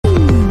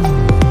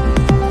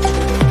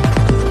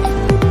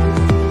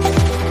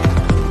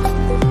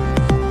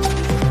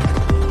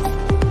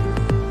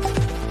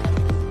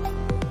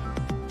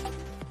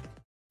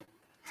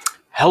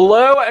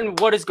Hello, and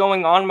what is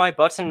going on, my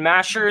button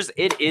mashers?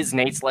 It is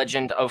Nate's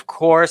Legend, of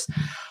course.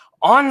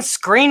 On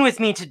screen with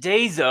me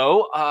today,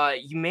 though,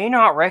 you may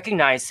not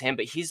recognize him,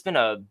 but he's been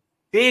a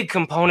big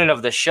component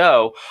of the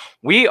show.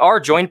 We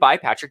are joined by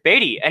Patrick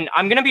Beatty, and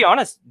I'm going to be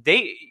honest,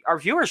 our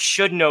viewers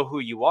should know who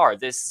you are.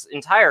 This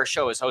entire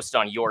show is hosted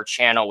on your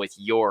channel with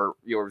your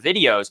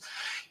videos.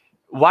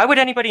 Why would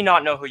anybody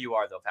not know who you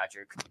are, though,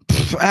 Patrick?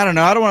 I don't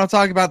know. I don't want to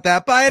talk about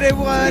that. Biden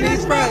won.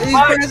 He's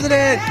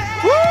president.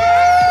 Woo!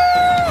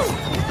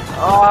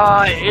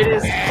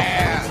 It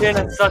has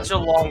been such a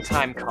long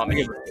time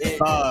coming.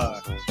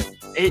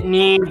 It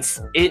needs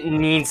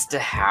to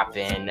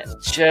happen.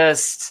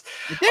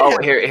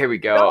 Here we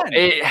go.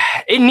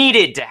 It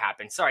needed to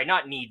happen. Sorry,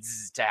 not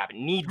needs to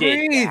happen.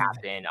 Needed to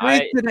happen.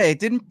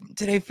 Didn't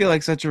today feel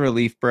like such a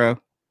relief, bro?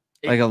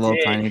 Like a little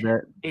tiny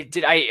bit. It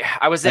did.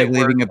 I was like at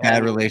leaving work a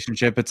bad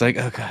relationship. It's like,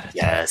 oh god.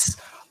 Yes.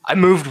 I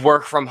moved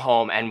work from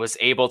home and was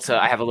able to.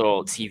 I have a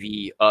little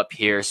TV up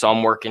here, so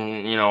I'm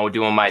working,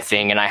 doing my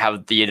thing, and I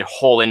have the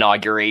whole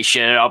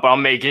inauguration up.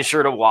 I'm making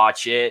sure to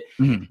watch it.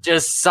 Mm-hmm.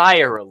 Just sigh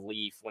of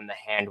relief when the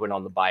hand went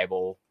on the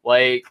Bible.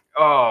 Like,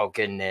 oh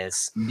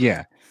goodness.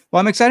 Yeah. Well,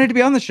 I'm excited to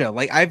be on the show.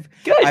 Like, I've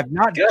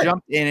not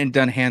jumped in and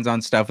done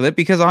hands-on stuff with it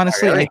because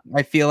honestly, really?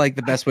 I feel like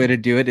the best way to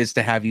do it is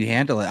to have you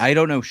handle it. I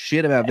don't know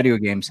shit about video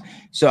games,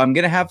 so I'm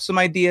gonna have some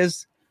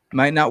ideas.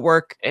 Might not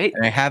work. And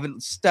I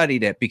haven't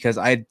studied it because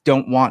I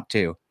don't want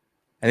to.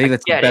 I think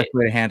that's the best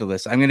way to handle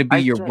this. I'm going to be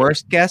your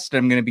worst guest, and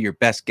I'm going to be your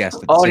best guest.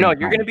 At the same you're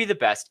time. going to be the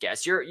best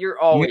guest. You're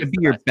always going to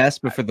be your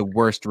best, but for the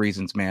worst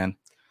reasons, man.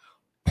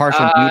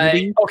 Partial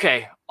nudity.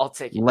 Okay, I'll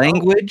take it.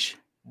 Language.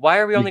 Why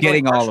are we only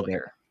getting all of it?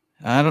 Here?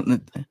 I don't know.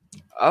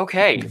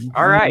 Okay,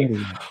 all right.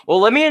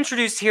 Well, let me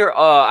introduce here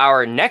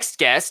our next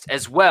guest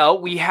as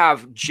well. We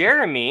have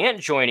Jeremy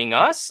joining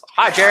us.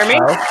 Hi, Jeremy.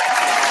 Hello.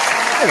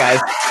 Hi, guys.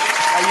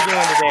 How you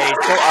doing today?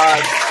 So,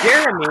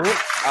 Jeremy,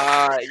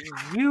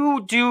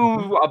 you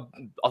do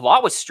a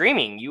lot with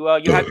streaming. You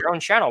have your own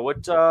channel.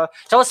 What? Tell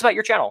us about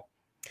your channel.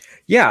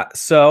 Yeah,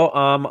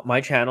 so my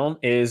channel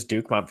is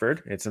Duke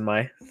Mumford. It's in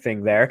my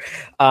thing there.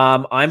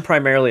 I'm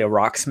primarily a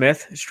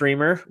Rocksmith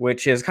streamer,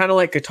 which is kind of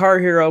like Guitar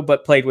Hero,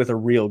 but played with a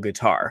real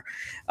guitar.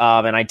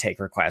 And I take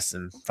requests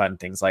and fun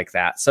things like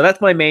that. So that's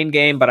my main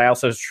game, but I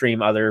also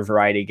stream other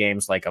variety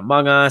games like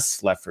Among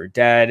Us, Left 4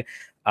 Dead.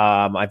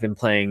 I've been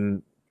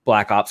playing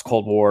Black Ops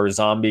Cold War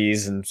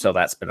Zombies, and so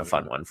that's been a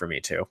fun one for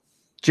me too.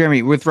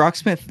 Jeremy, with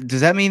Rocksmith,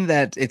 does that mean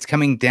that it's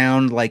coming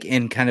down like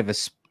in kind of a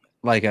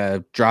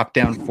drop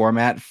down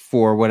format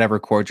for whatever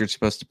chords you're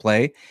supposed to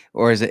play,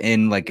 or is it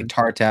in like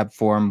guitar tab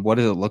form? What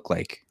does it look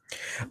like?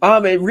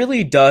 It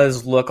really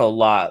does look a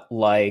lot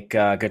like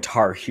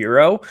Guitar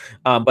Hero,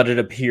 but it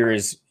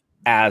appears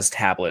as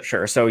tablet.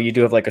 Sure, so you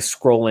do have like a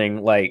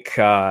scrolling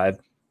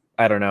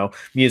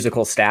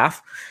musical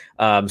staff.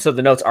 So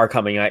the notes are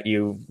coming at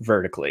you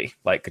vertically,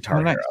 like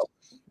Guitar Hero.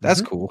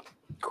 That's cool.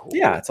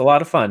 Yeah, it's a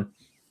lot of fun.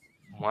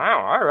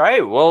 Wow. All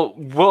right.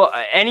 Well,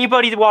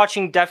 anybody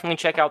watching, definitely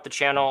check out the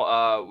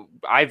channel.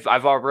 I've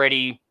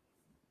already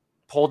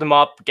pulled him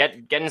up,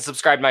 getting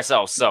subscribed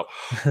myself. So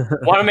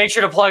want to make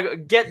sure to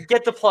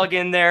get the plug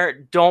in there.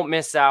 Don't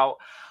miss out.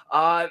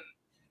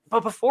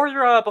 But before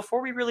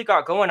we really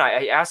got going,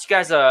 I asked you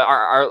guys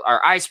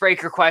our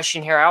icebreaker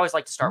question here. I always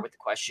like to start with the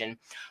question.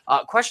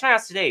 Question I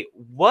asked today: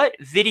 what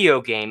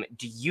video game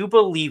do you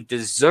believe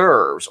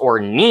deserves or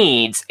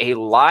needs a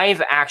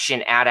live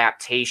action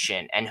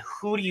adaptation, and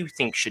who do you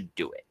think should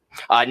do it?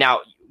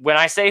 Now, when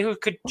I say who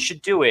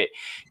should do it,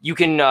 you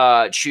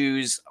can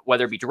choose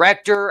whether it be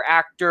director,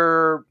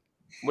 actor,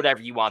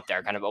 whatever you want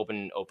there. Kind of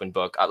open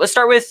book. Let's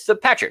start with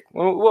Patrick.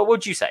 What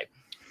would you say?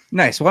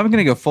 Nice. Well, I'm going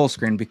to go full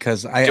screen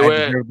because I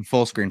deserve the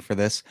full screen for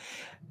this.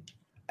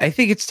 I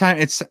think it's time.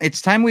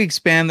 It's time we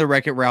expand the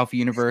Wreck-It Ralph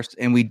universe,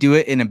 and we do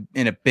it in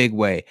a big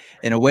way,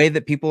 in a way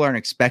that people aren't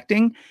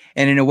expecting,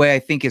 and in a way I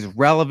think is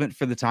relevant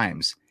for the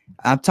times.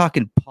 I'm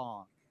talking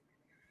Pong.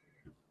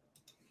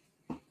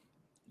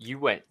 You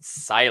went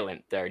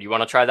silent there. Do you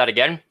want to try that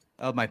again?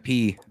 Oh, my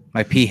P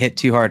hit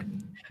too hard.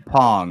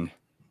 Pong.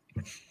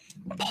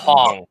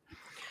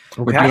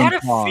 Okay. I had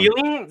a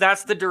feeling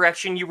that's the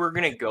direction you were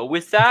going to go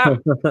with that.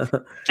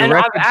 And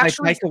I've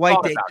actually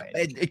thought about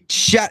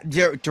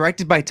it.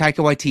 Directed by Taika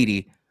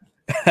Waititi.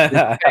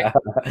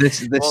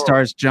 This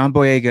stars John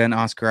Boyega and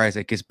Oscar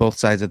Isaac as both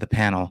sides of the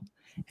panel,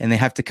 and they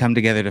have to come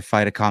together to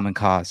fight a common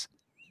cause,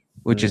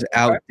 which is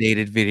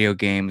outdated video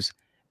games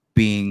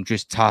being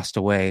just tossed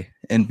away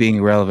and being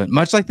irrelevant,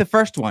 much like the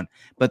first one.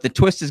 But the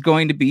twist is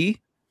going to be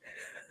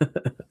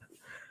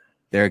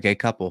they're a gay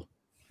couple.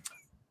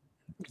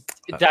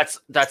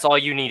 That's all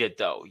you needed,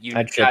 though.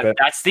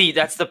 That's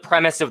the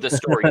premise of the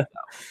story, though.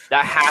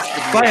 That has to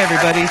be. Bye,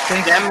 everybody.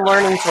 Thanks. Them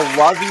learning to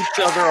love each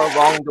other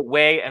along the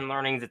way and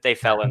learning that they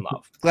fell in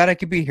love. Glad I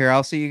could be here.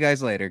 I'll see you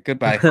guys later.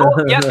 Goodbye.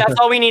 Yeah, that's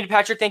all we need,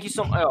 Patrick. Thank you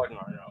so much. Oh, no.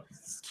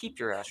 Keep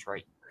your ass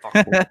right.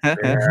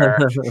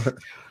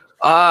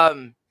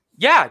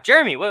 Yeah,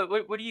 Jeremy,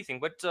 what do you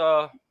think? What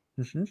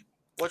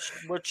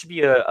should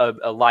be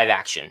a live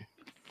action?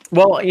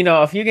 Well,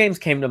 a few games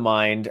came to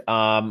mind.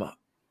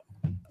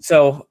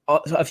 So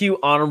a few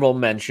honorable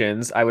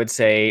mentions. I would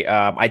say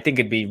I think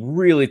it'd be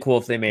really cool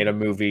if they made a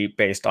movie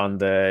based on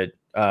the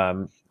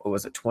what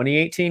was it,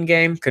 2018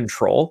 game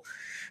Control,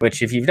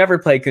 which if you've never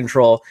played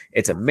Control,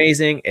 it's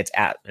amazing. It's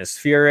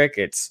atmospheric.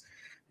 It's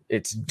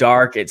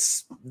dark.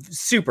 It's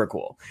super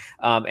cool.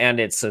 And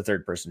it's a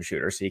third-person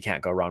shooter, so you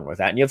can't go wrong with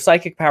that. And you have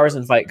psychic powers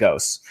and fight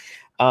ghosts.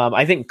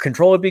 I think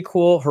Control would be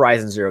cool.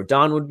 Horizon Zero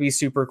Dawn would be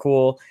super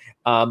cool.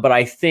 But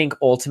I think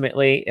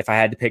ultimately, if I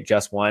had to pick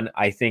just one,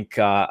 I think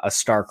a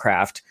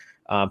StarCraft,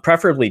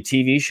 preferably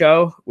TV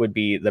show, would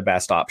be the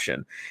best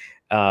option.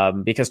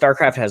 Because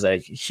StarCraft has a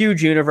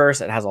huge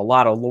universe. It has a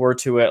lot of lore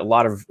to it, a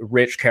lot of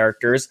rich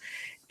characters.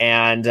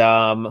 And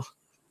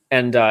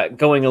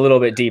going a little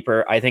bit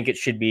deeper, I think it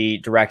should be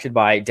directed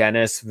by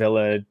Denis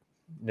Villeneuve.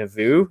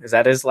 Is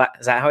that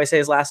how I say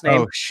his last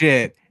name? Oh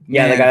shit!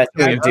 Yeah, Man, the guy that's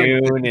doing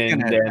Dune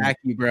and attack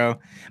you, bro.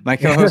 My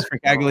co-host for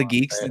Gaggle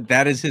Geeks,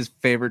 that is his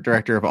favorite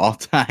director of all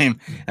time,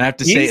 and I have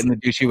to say it in the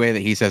douchey way that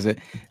he says it.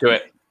 Do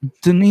it.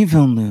 Denis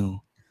Villeneuve.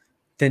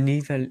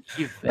 Denis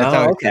Villeneuve. That's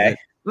how okay.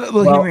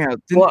 Well, hear me out.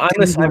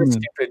 I'm a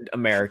stupid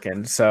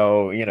American,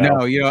 so you know.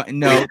 No, you're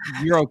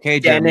okay,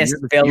 Jeremy. Denis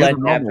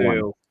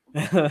Villeneuve.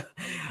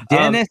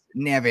 Denis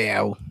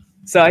Villeneuve.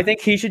 So I think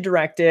he should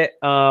direct it.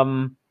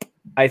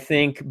 I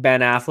think Ben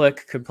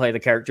Affleck could play the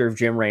character of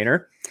Jim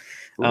Raynor.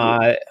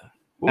 And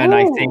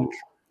I think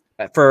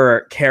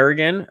for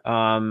Kerrigan,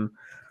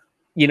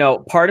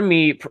 part of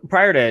me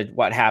prior to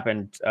what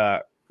happened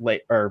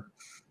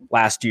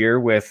last year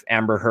with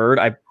Amber Heard,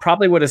 I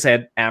probably would have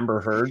said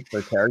Amber Heard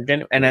for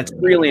Kerrigan, and that's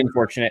really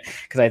unfortunate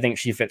because I think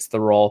she fits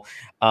the role.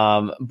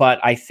 But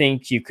I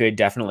think you could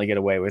definitely get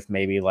away with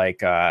maybe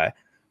like I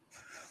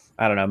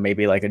don't know,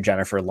 maybe like a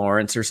Jennifer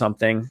Lawrence or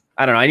something.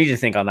 I don't know. I need to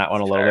think on that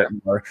one a little bit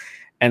more.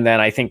 And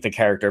then I think the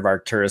character of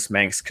Arcturus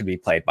Manx could be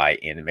played by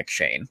Ian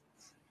McShane.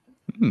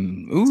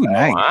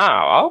 Nice.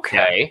 Wow.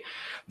 Okay.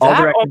 Yeah. All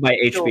directed by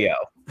HBO.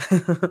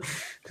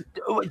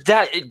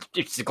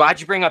 It's glad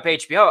you bring up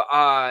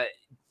HBO.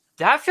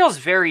 That feels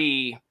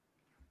very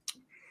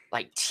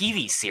like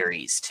TV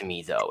series to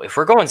me, though. If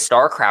we're going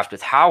StarCraft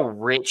with how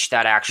rich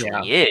that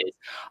actually is,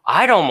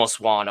 I'd almost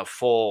want a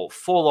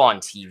full-on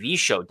TV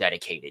show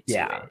dedicated to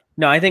it.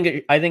 No, I think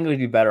it would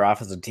be better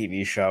off as a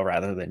TV show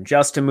rather than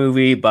just a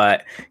movie.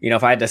 But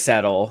if I had to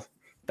settle,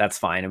 that's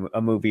fine.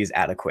 A movie is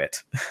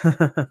adequate.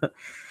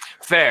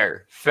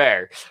 Fair.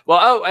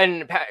 Well,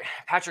 and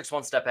Patrick's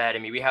one step ahead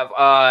of me. We have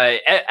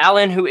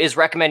Alan, who is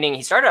recommending.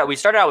 We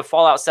started out with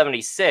Fallout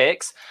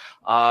 76.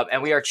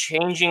 And we are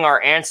changing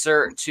our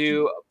answer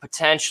to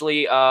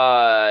potentially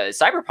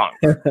Cyberpunk.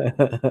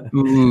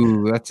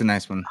 Ooh, that's a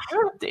nice one.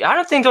 I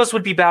don't think those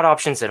would be bad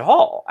options at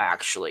all,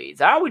 actually.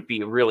 That would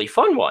be a really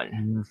fun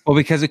one. Well,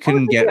 because it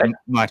couldn't get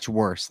much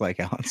worse, like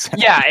Alan said.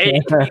 Yeah,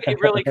 it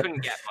really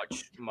couldn't get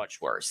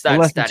much worse.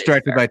 Unless it's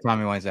directed by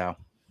Tommy Wiseau.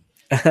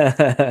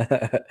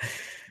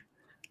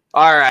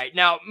 All right,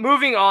 now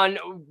moving on.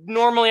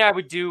 Normally, I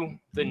would do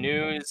the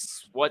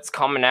news, what's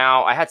coming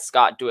out. I had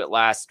Scott do it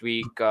last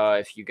week.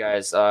 If you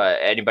guys,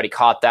 anybody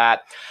caught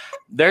that,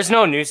 there's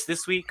no news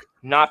this week.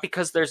 Not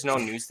because there's no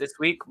news this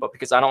week, but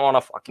because I don't want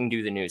to fucking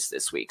do the news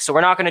this week. So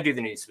we're not going to do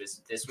the news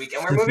this week,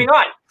 and we're moving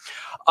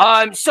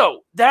on.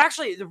 So that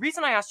actually, the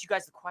reason I asked you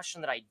guys the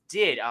question that I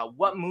did,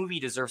 what movie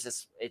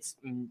deserves its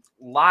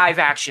live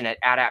action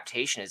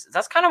adaptation is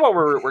that's kind of what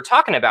we're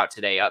talking about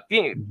today.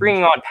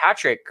 Bringing on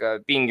Patrick,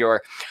 being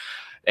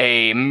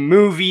a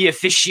movie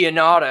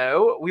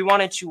aficionado, we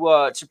wanted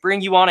to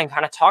bring you on and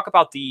kind of talk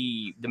about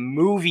the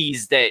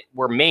movies that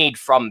were made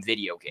from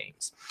video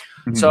games.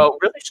 Mm-hmm. So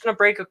really just going to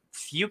break a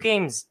few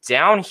games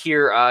down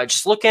here.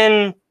 Just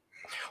looking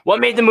what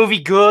made the movie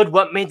good,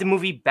 what made the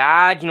movie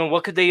bad,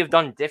 what could they have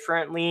done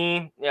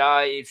differently?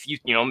 If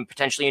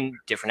potentially a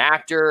different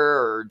actor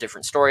or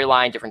different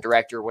storyline, different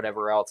director,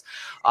 whatever else.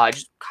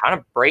 Just kind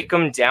of break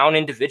them down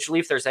individually.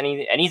 If there's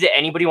any that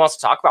anybody wants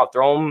to talk about,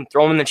 throw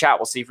them in the chat.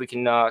 We'll see if we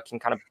can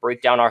kind of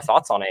break down our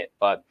thoughts on it.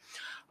 But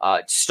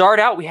to start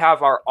out, we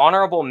have our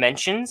honorable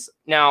mentions.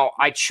 Now,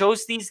 I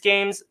chose these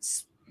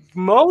games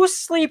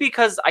mostly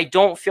because I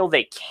don't feel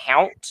they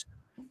count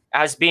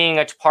as being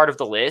a part of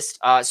the list.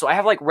 So I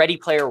have like Ready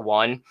Player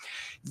One.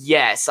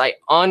 Yes, I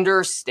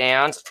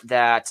understand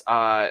that,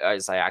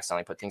 as I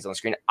accidentally put things on the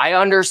screen, I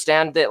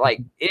understand that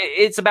like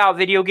it's about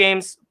video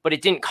games, but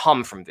it didn't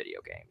come from video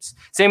games.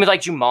 Same with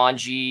like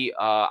Jumanji.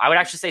 I would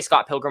actually say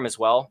Scott Pilgrim as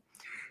well.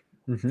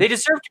 Mm-hmm. They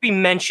deserve to be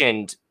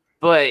mentioned,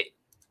 but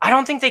I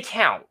don't think they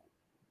count.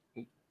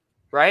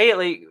 Right?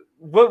 Like,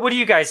 what do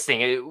you guys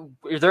think?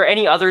 Are there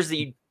any others that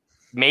you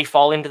may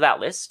fall into that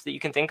list that you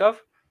can think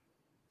of?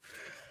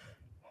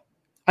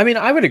 I mean,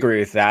 I would agree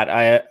with that.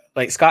 I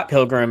like Scott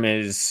Pilgrim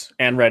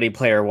and Ready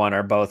Player One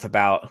are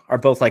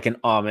both like an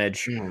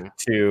homage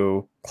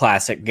to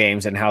classic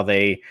games and how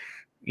they,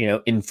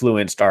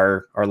 influenced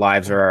our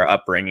lives or our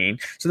upbringing.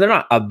 So they're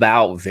not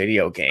about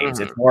video games.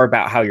 Mm-hmm. It's more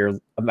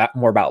about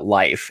more about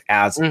life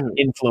as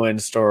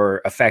influenced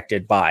or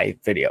affected by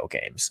video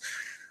games.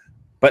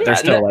 but they're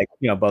still like,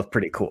 both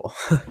pretty cool.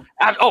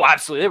 Oh,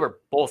 absolutely. They were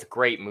both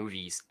great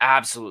movies.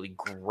 Absolutely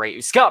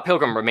great. Scott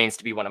Pilgrim remains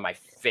to be one of my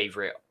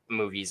favorite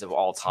movies of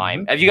all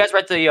time. Have you guys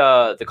read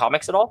the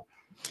comics at all?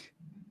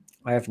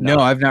 I have not.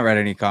 No, I've not read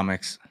any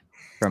comics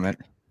from it.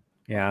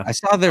 Yeah, I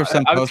saw there was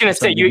some. I was gonna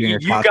say you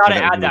got to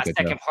add that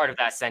second part of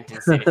that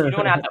sentence in. If you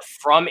don't add the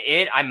from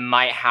it, I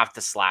might have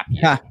to slap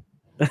you.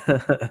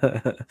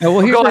 Well,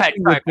 here's go the ahead.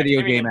 thing with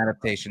video game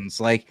adaptations.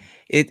 Like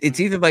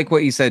it's either like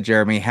what you said,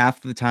 Jeremy.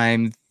 Half the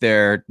time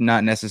they're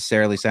not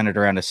necessarily centered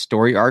around a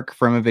story arc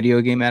from a video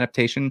game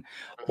adaptation,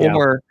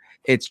 or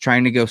it's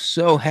trying to go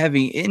so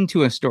heavy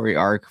into a story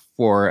arc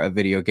for a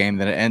video game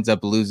that it ends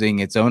up losing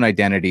its own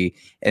identity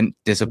and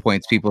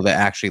disappoints people that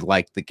actually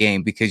like the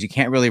game, because you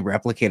can't really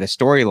replicate a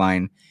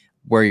storyline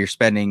where you're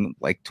spending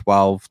like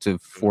 12 to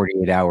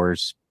 48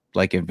 hours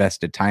like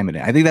invested time in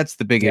it. I think that's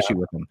the big issue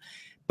with them.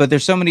 But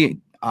there's so many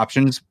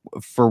options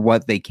for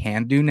what they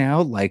can do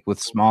now, like with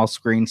small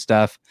screen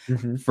stuff.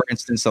 For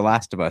instance, The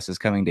Last of Us is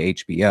coming to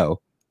HBO.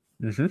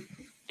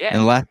 And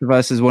The Last of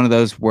Us is one of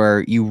those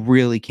where you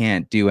really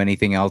can't do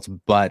anything else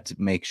but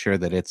make sure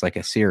that it's like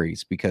a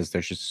series, because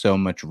there's just so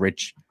much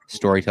rich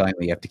storytelling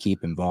that you have to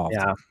keep involved.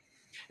 Yeah.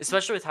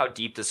 Especially with how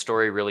deep the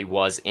story really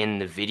was in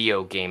the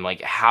video game.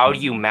 Like, how do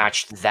you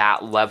match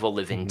that level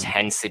of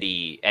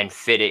intensity and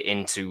fit it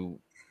into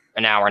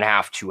an hour and a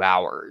half, 2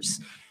 hours?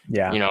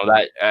 Yeah.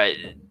 That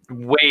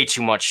way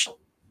too much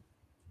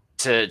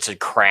to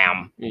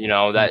cram,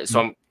 that. So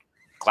I'm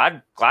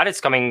glad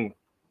it's coming,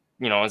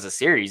 as a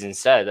series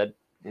instead. That,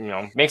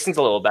 makes things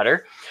a little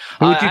better.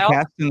 Who would you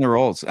cast in the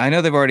roles? I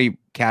know they've already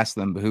cast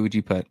them, but who would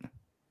you put?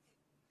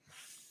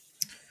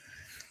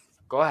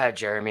 Go ahead,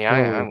 Jeremy.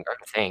 I'm going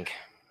to think.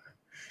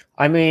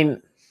 I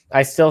mean,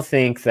 I still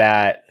think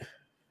that.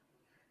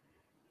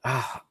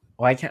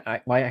 Why can't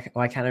I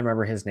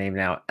remember his name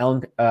now?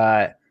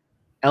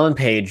 Ellen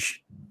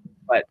Page,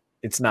 but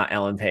it's not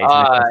Ellen Page.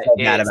 I'm so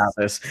mad about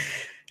this.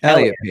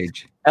 Elliot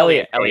Page.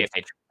 Elliot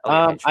Page.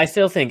 I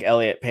still think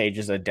Elliot Page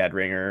is a dead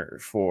ringer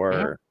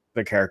for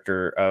the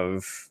character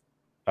of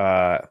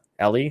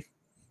Ellie.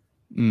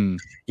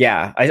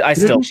 Yeah, I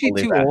still Isn't she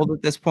too old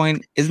at this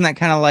point? Isn't that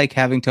kind of like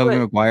having Tobey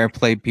Maguire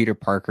play Peter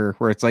Parker,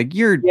 where it's like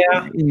you're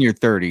in your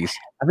 30s?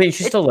 I mean,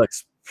 she still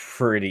looks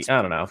pretty.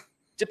 I don't know.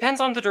 Depends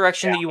on the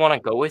direction that you want to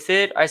go with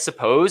it, I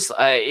suppose.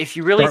 If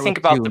you really think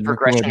about the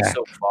progression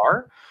so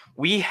far,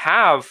 we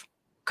have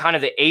kind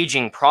of the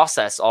aging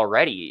process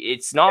already.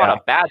 It's not a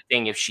bad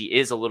thing if she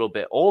is a little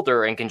bit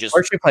older and can just.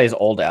 Or she plays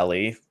old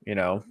Ellie.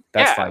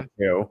 That's fine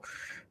too.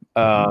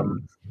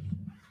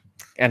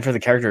 And for the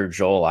character of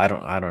Joel, I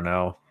don't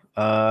know.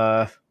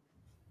 I'm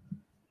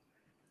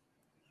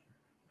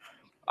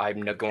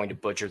not going to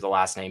butcher the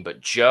last name, but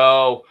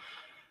Joe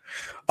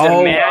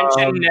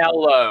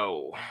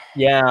Manganiello.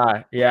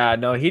 Yeah.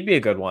 No, he'd be a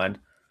good one.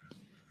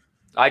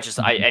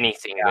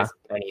 Anything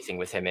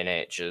with him in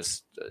it,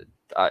 just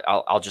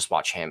I'll just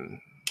watch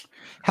him.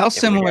 How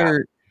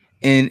similar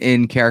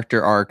in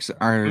character arcs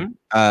are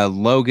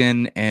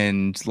Logan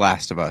and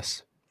Last of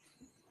Us?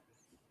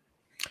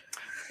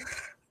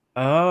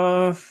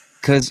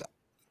 Because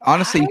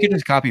honestly, you could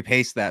just copy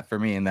paste that for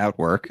me and that would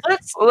work.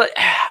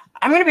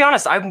 I'm going to be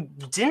honest. I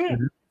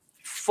didn't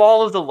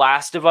follow The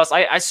Last of Us.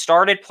 I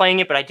started playing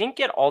it, but I didn't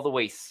get all the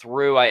way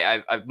through.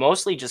 I've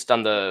mostly just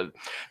done the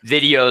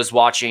videos,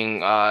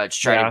 watching,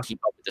 just trying to keep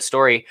up with the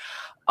story.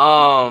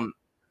 I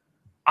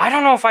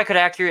don't know if I could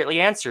accurately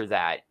answer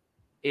that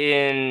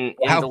in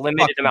the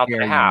limited amount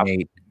that I have.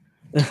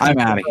 I'm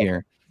out of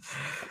here.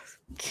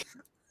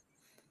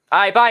 All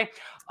right, bye.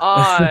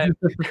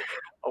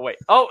 Oh wait!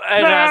 Oh,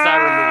 and that's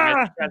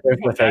not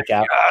removing it. The fake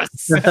out.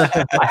 Yes.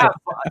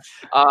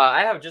 I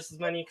have just as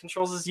many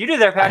controls as you do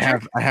there,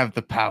 Patrick. I have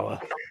the power.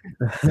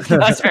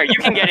 That's fair. You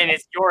can get in.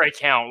 It's your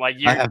account. Like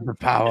I have the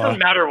power. It doesn't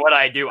matter what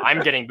I do. I'm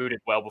getting booted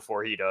well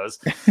before he does.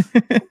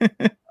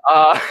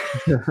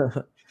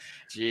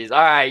 Jeez.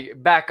 All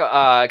right, back.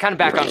 Kind of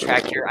back on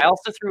track here. I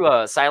also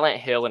threw Silent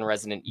Hill and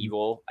Resident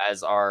Evil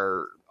as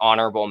our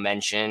honorable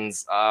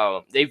mentions.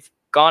 They've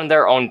gone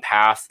their own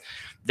path.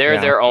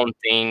 They're their own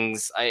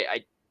things.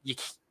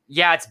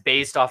 It's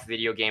based off a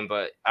video game,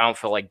 but I don't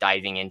feel like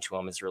diving into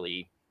them is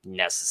really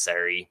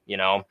necessary,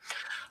 But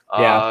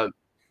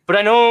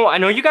I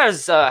know you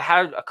guys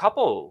had a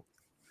couple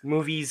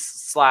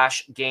movies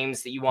 /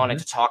 games that you wanted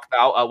to talk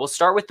about. We'll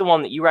start with the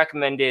one that you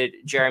recommended,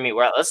 Jeremy.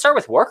 Well, let's start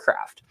with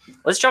Warcraft.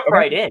 Let's jump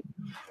right in.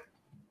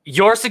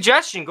 Your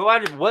suggestion. Go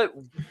ahead.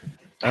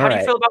 How do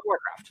you feel about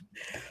Warcraft?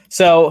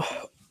 So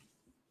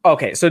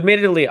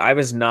admittedly, I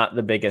was not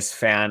the biggest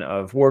fan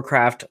of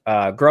Warcraft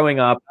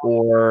growing up,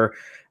 or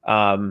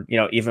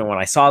even when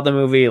I saw the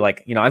movie.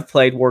 Like, I've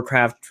played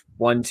Warcraft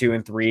 1, 2,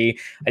 and 3.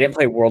 I didn't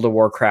play World of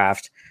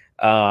Warcraft,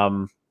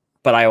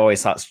 but I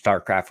always thought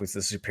StarCraft was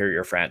the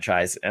superior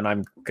franchise, and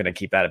I'm going to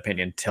keep that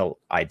opinion till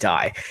I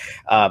die.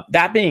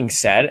 That being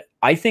said,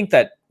 I think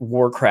that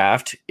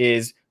Warcraft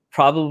is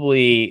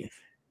probably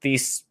the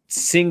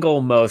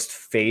single most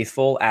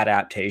faithful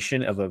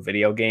adaptation of a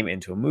video game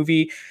into a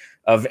movie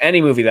of any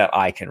movie that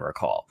I can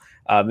recall.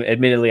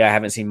 Admittedly, I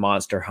haven't seen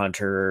Monster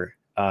Hunter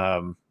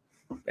and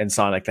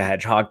Sonic the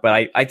Hedgehog,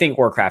 but I think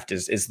Warcraft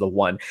is the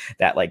one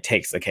that like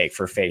takes the cake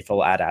for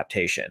faithful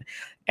adaptation.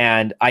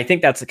 And I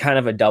think that's a kind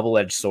of a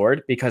double-edged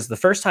sword, because the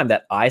first time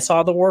that I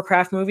saw the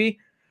Warcraft movie,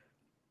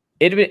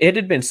 it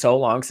had been so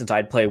long since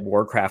I'd played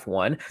Warcraft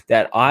 1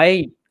 that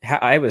I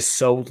was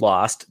so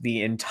lost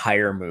the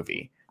entire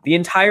movie. The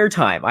entire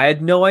time. I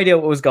had no idea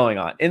what was going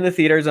on. In the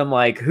theaters, I'm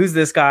like, who's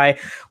this guy?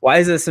 Why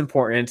is this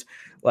important?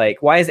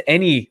 Like, why is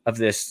any of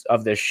this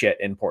shit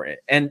important?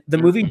 And the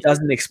movie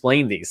doesn't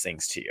explain these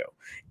things to you.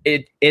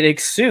 It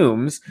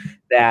assumes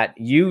that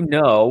you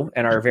know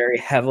and are very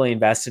heavily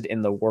invested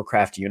in the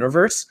Warcraft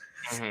universe,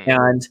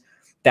 and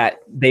that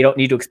they don't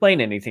need to explain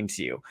anything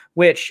to you,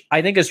 which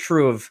I think is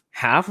true of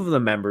half of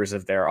the members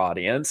of their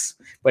audience,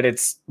 but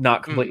it's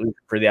not completely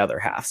for the other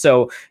half.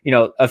 So, you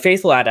know, a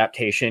faithful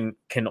adaptation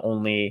can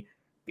be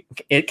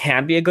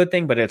a good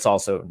thing, but it's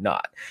also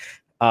not.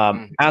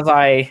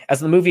 As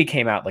the movie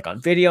came out like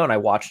on video and I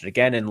watched it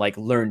again and like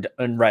learned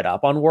and read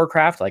up on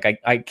Warcraft, like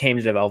I came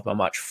to develop a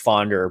much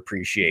fonder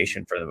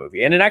appreciation for the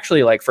movie. And it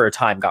actually like for a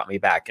time got me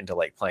back into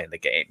like playing the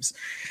games.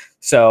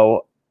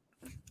 So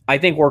I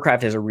think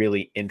Warcraft is a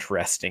really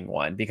interesting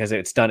one because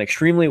it's done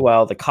extremely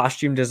well. The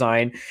costume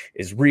design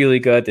is really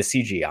good. The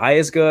CGI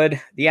is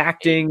good. The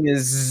acting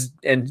is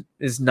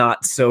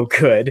not so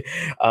good.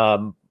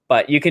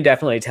 But you can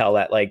definitely tell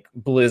that like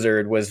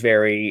Blizzard was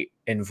very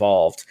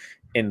involved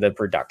in the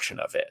production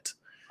of it.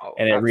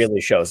 And it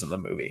really shows in the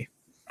movie.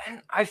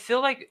 And I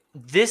feel like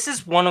this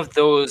is one of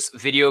those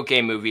video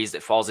game movies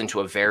that falls into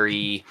a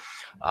very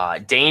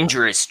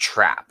dangerous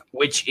trap,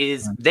 which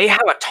is they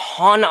have a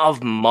ton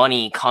of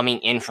money coming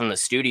in from the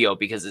studio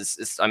because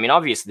it's I mean,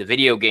 obviously the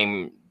video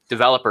game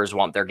developers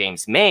want their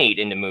games made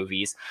into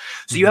movies.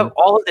 So you have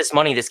all of this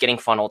money that's getting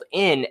funneled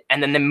in,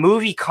 and then the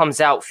movie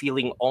comes out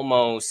feeling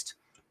almost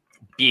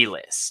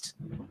B-list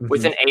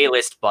with an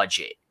A-list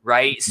budget,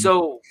 right?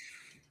 So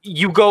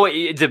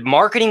the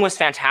marketing was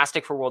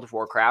fantastic for World of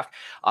Warcraft.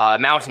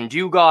 Mountain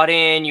Dew got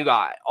in, you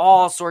got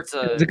all sorts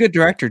of... It's a good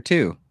director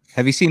too.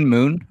 Have you seen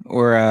Moon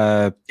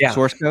or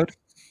Source Code?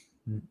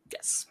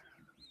 Yes.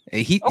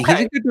 He's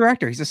a good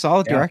director. He's a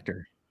solid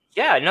director.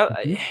 Yeah,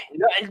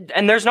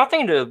 and there's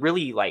nothing to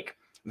really like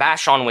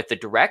bash on with the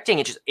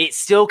directing. It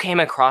still came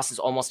across as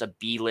almost a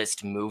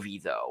B-list movie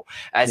though,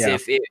 as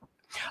if it.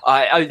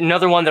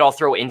 Another one that I'll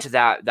throw into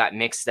that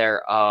mix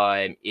there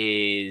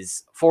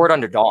is Forward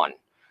Unto Dawn,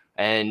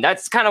 and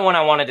that's kind of one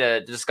I wanted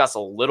to discuss a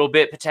little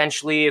bit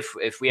potentially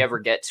if we ever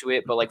get to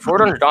it. But like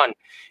Forward Unto Dawn,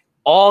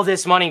 all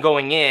this money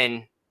going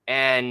in.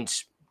 And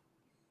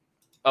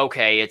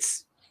okay,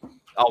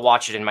 I'll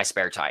watch it in my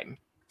spare time,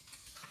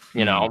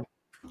 you know?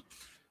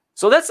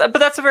 So that's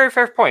a very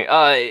fair point.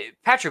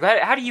 Patrick,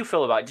 how do you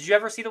feel about it? Did you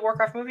ever see the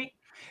Warcraft movie?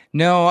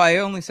 No, I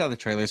only saw the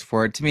trailers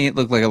for it. To me, it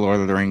looked like a Lord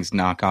of the Rings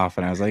knockoff.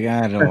 And I was like,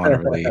 I don't want to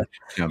really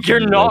jump You're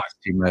not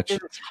too much.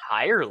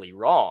 Entirely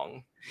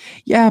wrong.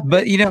 Yeah,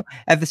 but you know,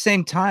 at the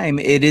same time,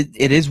 it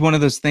is one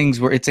of those things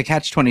where it's a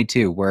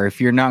catch-22, where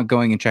if you're not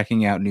going and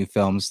checking out new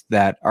films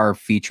that are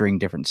featuring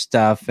different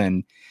stuff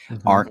and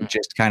aren't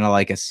just kind of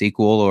like a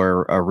sequel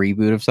or a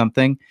reboot of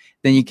something,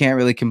 then you can't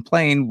really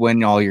complain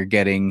when all you're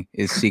getting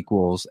is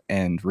sequels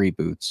and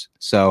reboots.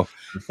 So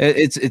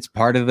it's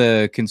part of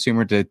the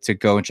consumer to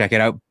go and check it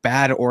out,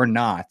 bad or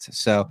not.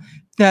 So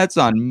that's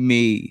on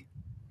me.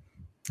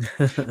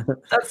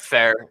 That's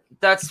fair.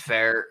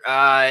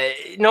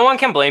 No one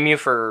can blame you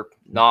for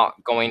not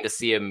going to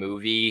see a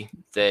movie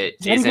that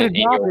isn't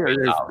in your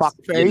wheelhouse,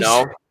 you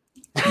know?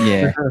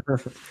 Yeah.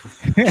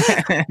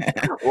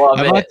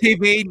 I'm on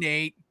TV,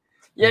 Nate.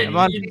 Yeah, I'm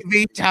on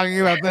TV talking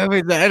about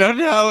movies that I don't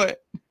know it.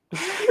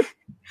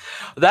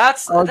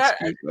 That's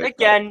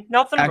again,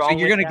 nothing Actually, wrong.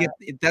 You're gonna get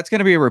that's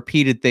gonna be a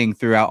repeated thing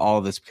throughout all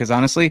of this because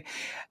honestly,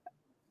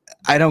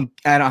 I don't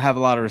have a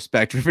lot of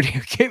respect for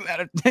video game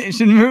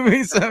adaptation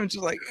movies. So I'm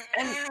just like,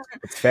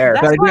 it's fair.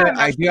 But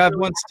I do have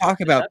one to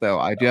talk about though.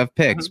 I do have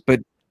picks,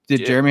 but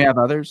did Jeremy have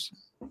others?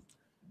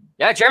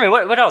 Yeah, Jeremy,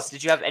 what else?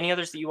 Did you have any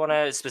others that you want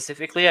to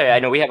specifically? I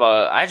know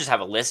I just have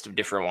a list of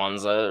different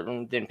ones.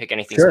 Didn't pick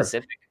anything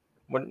specific.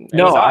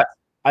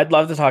 I'd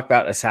love to talk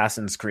about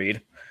Assassin's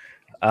Creed.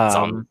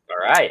 All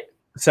right.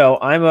 So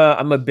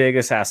I'm a big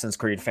Assassin's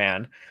Creed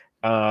fan.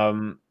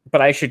 But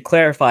I should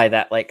clarify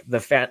that like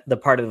the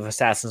part of the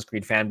Assassin's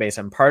Creed fan base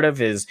I'm part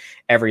of is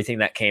everything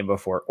that came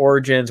before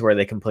Origins, where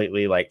they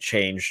completely like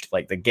changed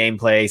like the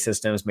gameplay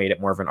systems, made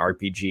it more of an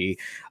RPG,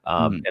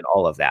 and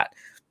all of that.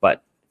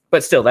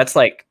 But still, that's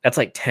like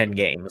 10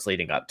 games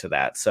leading up to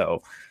that.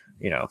 So,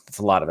 you know, it's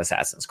a lot of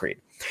Assassin's Creed.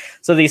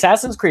 So the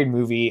Assassin's Creed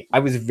movie, I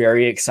was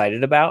very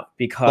excited about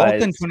because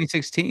both in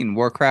 2016,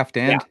 Warcraft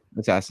and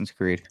Assassin's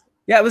Creed.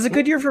 Yeah, it was a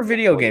good year for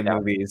video game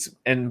movies,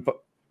 and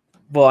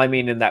well, I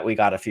mean, in that we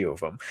got a few of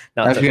them.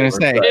 I was going to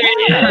say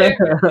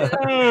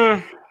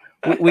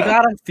we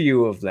got a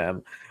few of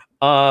them.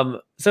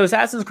 So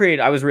Assassin's Creed,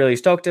 I was really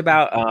stoked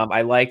about.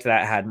 I liked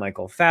that it had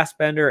Michael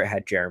Fassbender, it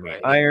had Jeremy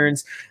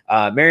Irons,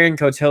 Marion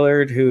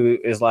Cotillard, who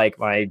is like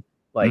my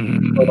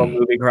little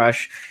movie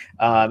crush.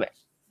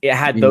 It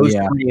had those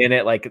three in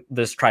it, like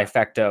this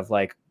trifecta of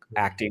like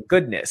acting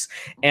goodness.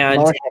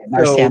 And Lord have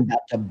mercy, I'm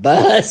about to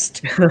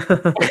bust.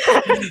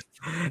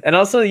 and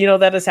also, you know,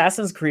 that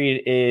Assassin's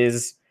Creed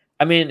is,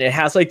 I mean, it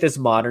has like this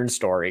modern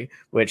story,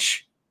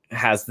 which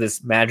has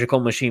this magical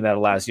machine that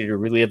allows you to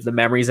relive the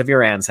memories of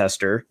your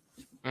ancestor.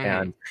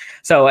 And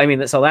so, I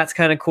mean, so that's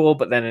kind of cool.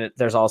 But then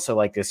there's also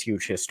like this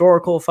huge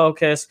historical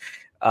focus.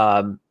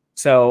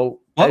 So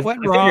what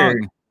went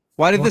wrong?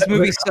 Why did this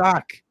movie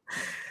suck?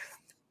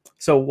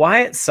 So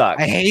why it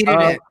sucked? I hated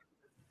it.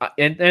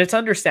 And it's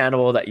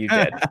understandable that you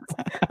did.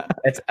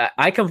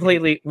 I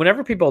completely,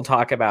 whenever people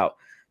talk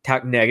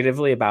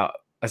negatively about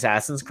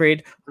Assassin's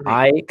Creed,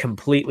 I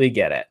completely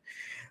get it.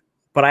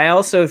 But I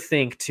also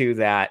think too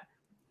that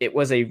it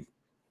was a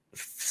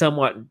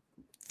somewhat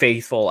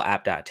faithful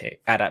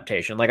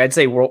adaptation. Like I'd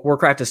say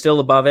Warcraft is still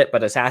above it,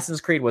 but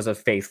Assassin's Creed was a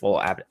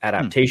faithful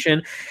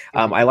adaptation.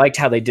 I liked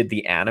how they did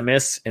the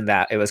Animus in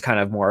that it was kind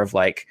of more of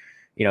like,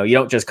 you know, you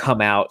don't just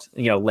come out,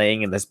 you know,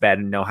 laying in this bed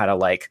and know how to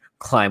like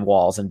climb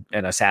walls and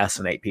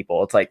assassinate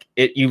people. It's like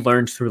you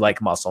learned through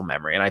like muscle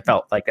memory. And I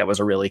felt like that was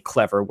a really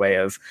clever way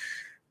of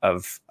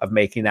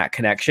making that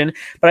connection.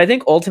 But I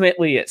think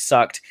ultimately it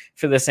sucked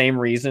for the same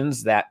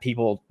reasons that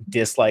people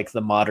dislike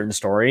the modern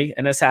story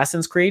in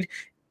Assassin's Creed.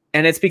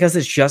 And it's because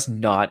it's just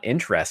not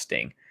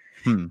interesting.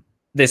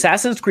 The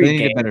Assassin's Creed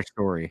game, a better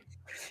story.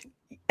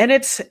 And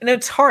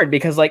it's hard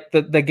because like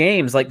the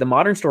games, like the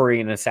modern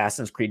story in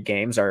Assassin's Creed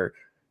games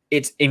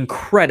it's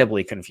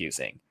incredibly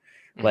confusing.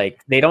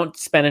 Like they don't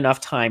spend enough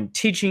time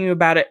teaching you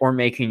about it or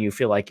making you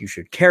feel like you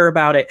should care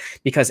about it,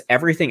 because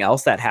everything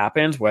else that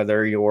happens,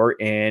 whether you're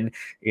in,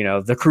 you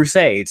know, the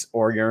Crusades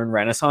or you're in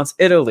Renaissance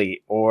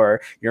Italy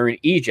or you're in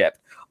Egypt,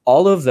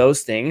 all of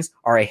those things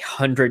are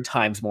 100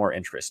 times more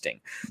interesting.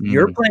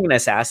 You're playing an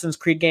Assassin's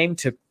Creed game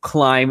to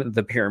climb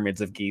the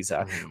pyramids of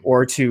Giza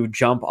or to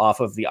jump off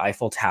of the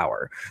Eiffel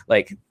Tower.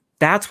 Like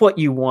that's what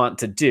you want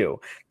to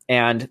do.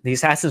 And the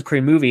Assassin's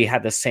Creed movie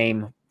had the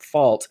same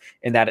fault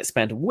in that it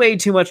spent way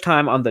too much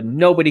time on the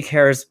nobody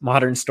cares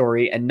modern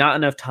story and not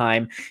enough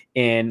time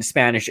in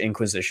Spanish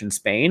Inquisition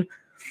Spain.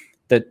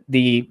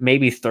 The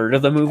maybe third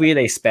of the movie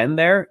they spend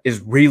there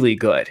is really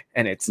good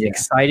and it's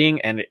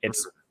exciting and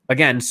it's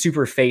again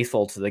super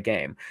faithful to the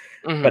game.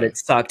 But it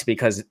sucked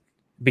because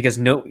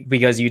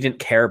you didn't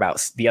care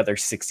about the other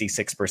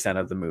 66%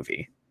 of the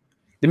movie.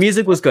 The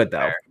music was good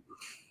though.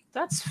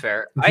 That's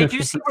fair. I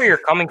do see where you're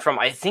coming from.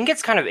 I think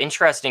it's kind of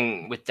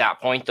interesting with that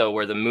point, though,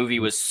 where the movie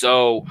was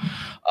so,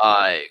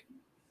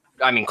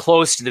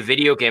 close to the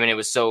video game, and it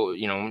was so,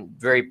 you know,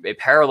 it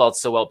paralleled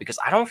so well, because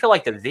I don't feel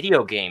like the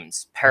video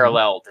games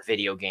parallel the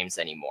video games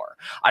anymore.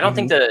 I don't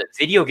think the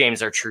video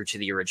games are true to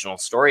the original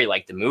story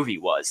like the movie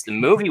was. The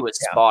movie was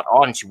spot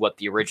on to what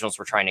the originals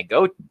were trying to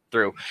go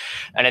through.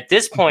 And at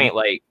this point,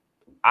 like,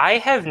 I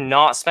have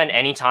not spent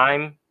any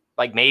time,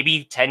 like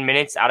maybe 10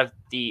 minutes out of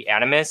the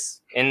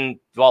Animus in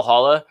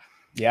Valhalla.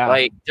 Yeah.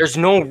 Like there's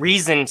no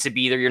reason to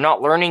be there. You're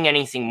not learning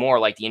anything more.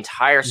 Like the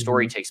entire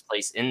story takes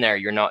place in there.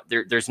 You're not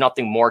there. There's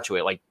nothing more to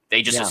it. Like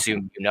they just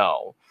assume, you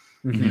know.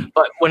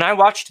 But when I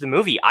watched the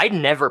movie, I'd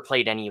never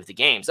played any of the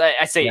games.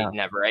 I say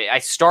never. I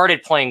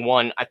started playing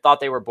one. I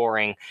thought they were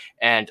boring.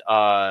 And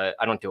I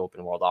don't do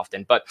open world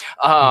often, but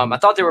I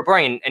thought they were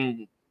boring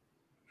and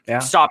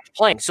stopped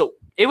playing. So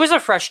it was a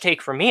fresh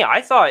take for me.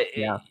 I thought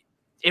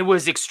it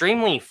was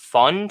extremely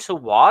fun to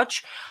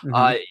watch.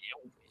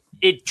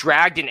 It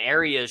dragged in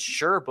areas,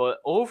 sure, but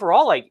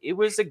overall, like it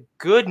was a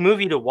good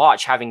movie to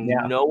watch, having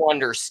no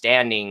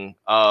understanding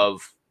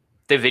of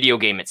the video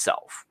game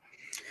itself.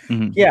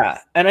 Yeah,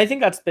 and I think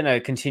that's been a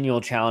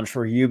continual challenge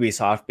for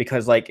Ubisoft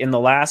because, like, in the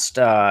last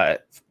 5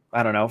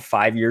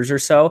 years or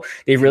so,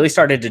 they've really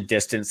started to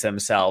distance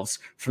themselves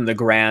from the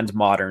grand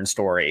modern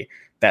story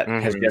that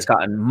has just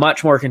gotten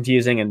much more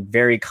confusing and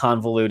very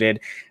convoluted.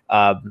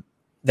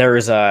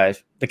 There's the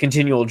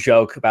continual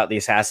joke about the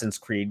Assassin's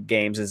Creed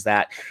games is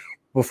that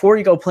before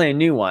you go play a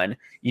new one,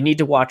 you need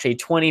to watch a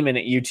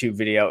 20-minute YouTube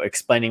video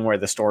explaining where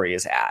the story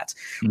is at,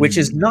 which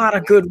is not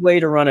a good way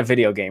to run a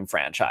video game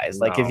franchise.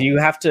 Like if you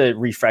have to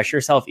refresh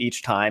yourself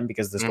each time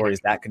because the story is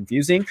that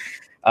confusing,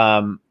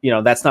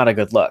 that's not a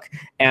good look.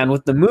 And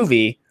with the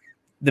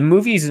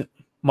movie's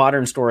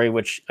modern story,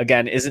 which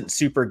again isn't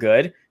super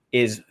good,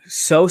 is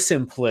so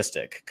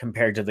simplistic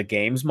compared to the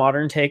game's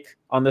modern take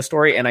on the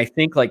story. And I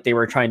think like they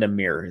were trying to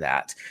mirror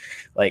that.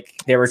 Like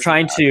they were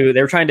trying to,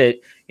 they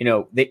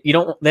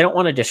don't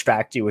want to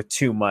distract you with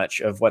too much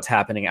of what's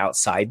happening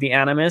outside the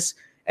Animus.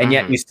 And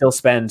yet you still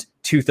spend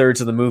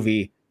 2/3 of the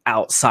movie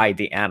outside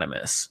the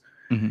Animus.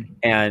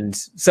 And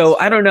so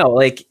I don't know,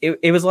 like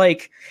it was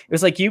like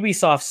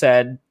Ubisoft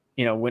said,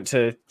 went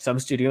to some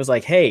studios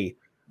like, hey,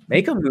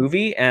 make a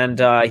movie and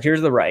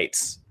here's the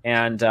rights.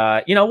 And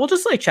we'll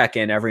just like check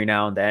in every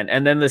now and then.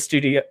 And then the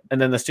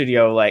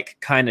studio like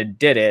kind of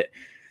did it.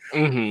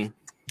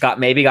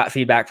 Got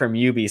feedback from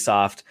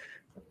Ubisoft,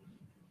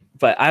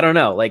 but I don't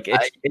know. Like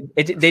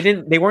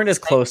they weren't as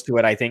close to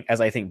it, I think,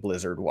 as I think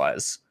Blizzard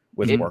was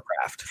with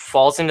Warcraft.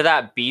 Falls into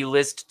that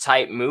B-list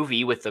type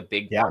movie with a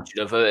big budget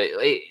of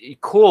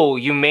cool.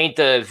 You made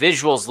the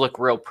visuals look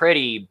real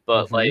pretty,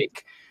 but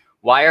like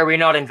Why are we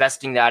not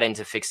investing that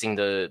into fixing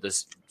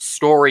the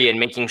story and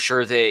making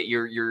sure that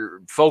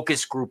you're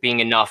focus grouping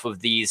enough of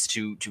these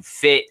to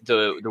fit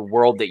the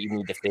world that you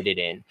need to fit it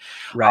in?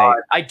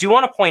 Right. I do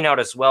want to point out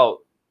as well.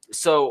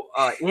 So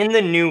in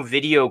the new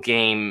video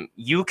game,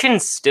 you can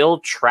still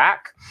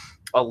track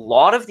a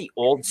lot of the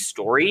old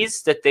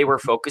stories that they were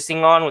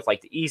focusing on with like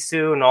the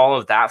Isu and all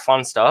of that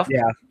fun stuff.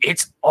 Yeah.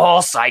 It's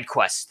all side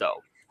quests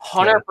though.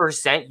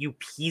 100% you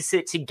piece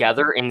it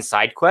together in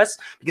side quests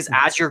because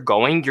as you're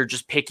going, you're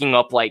just picking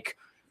up like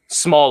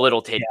small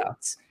little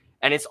tidbits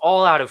and it's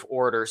all out of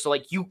order. So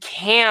like you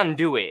can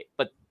do it,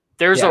 but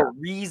there's a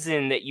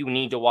reason that you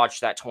need to watch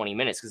that 20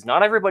 minutes because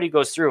not everybody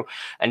goes through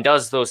and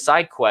does those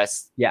side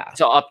quests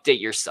to update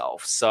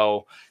yourself.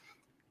 So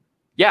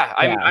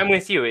I'm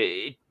with you.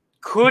 It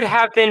could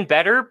have been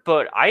better,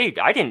 but I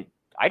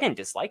didn't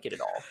dislike it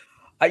at all.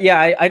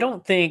 I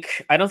don't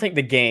think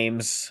the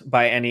games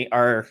by any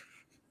are.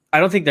 I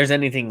don't think there's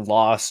anything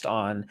lost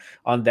on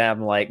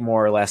them, like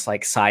more or less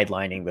like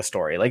sidelining the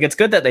story. Like it's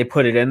good that they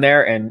put it in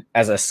there and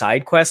as a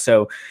side quest.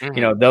 So, you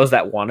know, those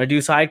that want to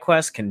do side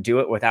quests can do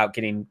it without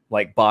getting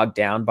like bogged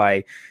down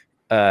by,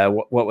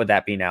 what would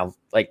that be now?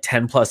 Like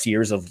 10 plus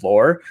years of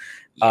lore,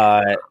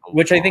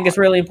 which I think is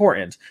really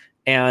important.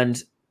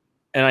 And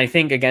I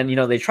think again, you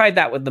know, they tried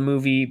that with the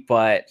movie,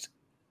 but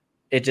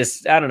it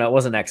just, I don't know, it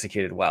wasn't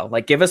executed well.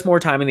 Like, give us more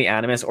time in the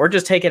Animus, or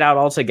just take it out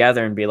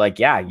altogether and be like,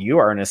 yeah, you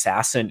are an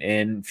assassin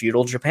in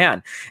feudal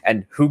Japan,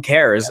 and who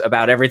cares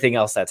about everything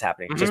else that's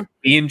happening? Just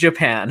be in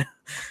Japan.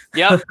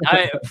 Yep,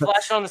 I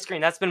flashed on the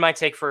screen. That's been my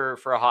take for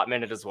a hot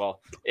minute as well.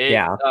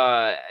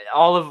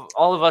 All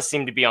of us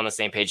seem to be on the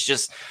same page.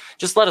 Just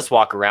let us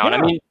walk around.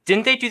 I mean,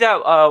 didn't they do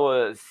that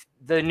with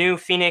the new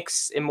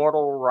Phoenix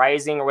Immortal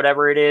Rising or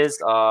whatever it is?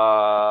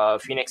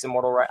 Phoenix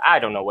Immortal I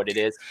don't know what it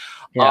is.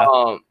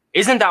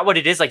 Isn't that what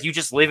it is? Like, you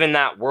just live in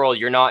that world.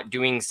 You're not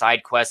doing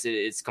side quests.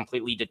 It's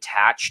completely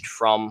detached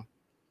from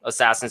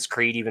Assassin's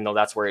Creed, even though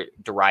that's where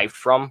it derived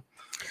from.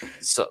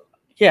 So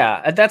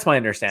yeah, that's my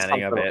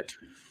understanding of it.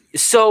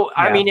 So,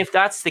 I mean, if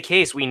that's the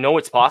case, we know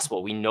it's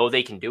possible. We know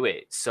they can do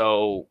it.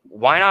 So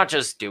why not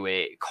just do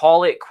it?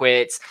 Call it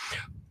quits.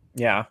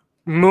 Yeah.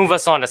 Move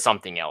us on to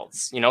something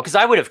else, you know, because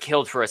I would have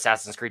killed for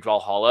Assassin's Creed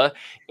Valhalla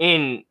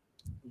in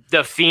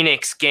the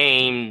Phoenix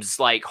games,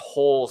 like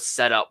whole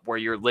setup where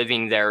you're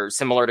living there,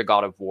 similar to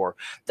God of War.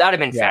 That'd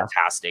have been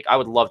fantastic. I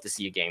would love to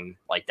see a game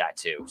like that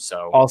too.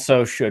 So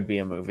also should be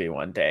a movie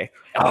one day.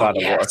 God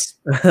of War.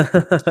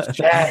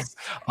 Yes.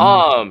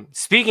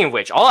 Speaking of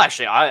which,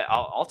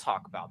 I'll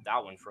talk about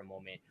that one for a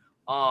moment.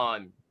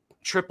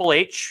 Triple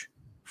H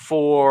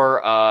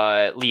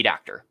for lead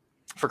actor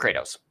for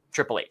Kratos.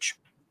 Triple H.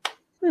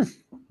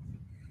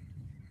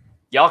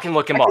 Y'all can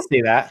look him up.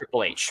 See that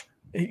Triple H,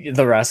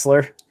 the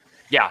wrestler.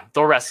 Yeah,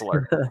 the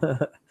wrestler.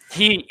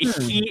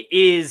 he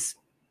is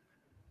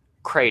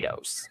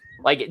Kratos.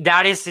 Like,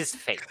 that is his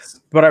face.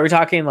 But are we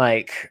talking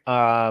like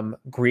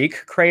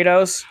Greek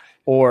Kratos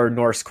or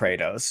Norse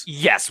Kratos?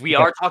 Yes, we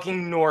are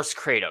talking Norse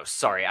Kratos.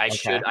 Sorry, I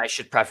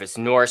should preface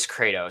Norse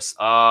Kratos.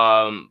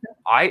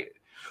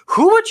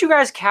 Who would you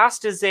guys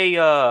cast as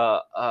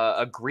a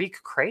Greek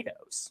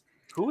Kratos?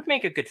 Who would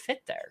make a good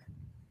fit there?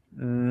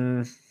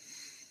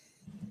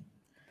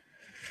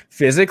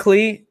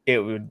 Physically, it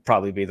would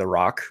probably be The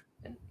Rock.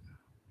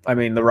 I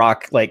mean, The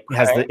Rock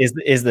has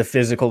is the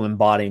physical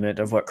embodiment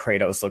of what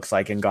Kratos looks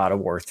like in God of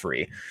War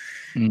 3.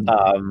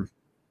 I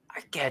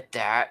get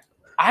that.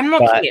 I'm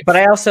looking but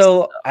I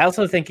also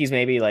think he's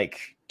maybe like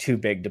too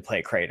big to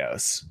play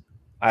Kratos.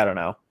 I don't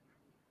know.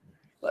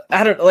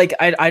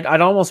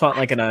 I'd almost want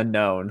like an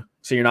unknown,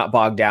 so you're not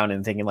bogged down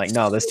in thinking like,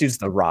 no, this dude's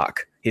The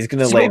Rock. He's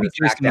gonna lay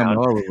Jason down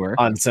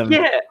on some.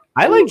 Yeah,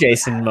 I like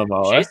Jason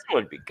Momoa. Jason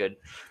would be good.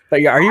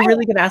 But are you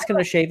really gonna ask him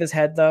to shave his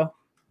head though?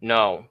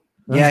 No.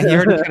 Yeah, he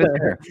already cut his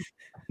hair.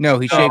 No,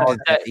 he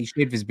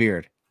shaved his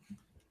beard.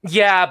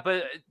 Yeah,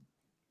 but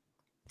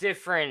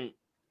different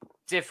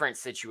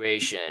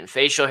situation.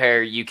 Facial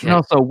hair you can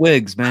also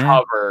wigs, man.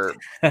 Cover,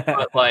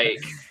 but like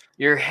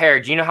your hair.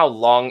 Do you know how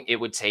long it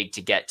would take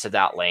to get to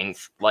that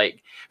length?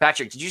 Like,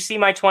 Patrick, did you see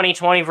my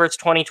 2020 versus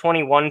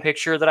 2021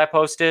 picture that I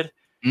posted?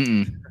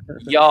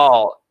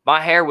 Y'all, my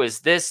hair was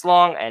this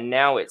long, and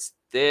now it's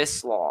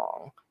this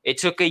long. It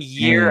took a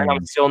year, and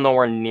I'm still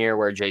nowhere near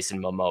where Jason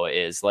Momoa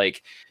is.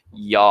 Like,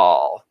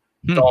 y'all,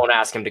 don't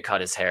ask him to cut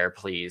his hair,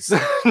 please.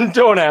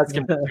 Don't ask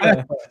him.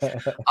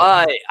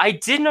 I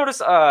did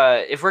notice,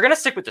 if we're gonna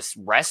stick with this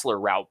wrestler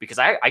route, because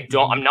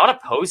I'm not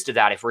opposed to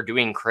that. If we're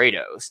doing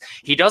Kratos,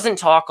 he doesn't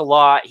talk a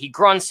lot. He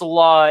grunts a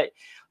lot.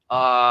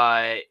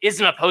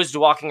 Isn't opposed to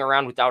walking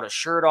around without a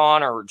shirt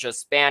on or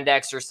just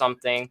spandex or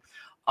something.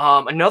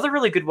 Another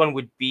really good one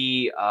would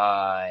be,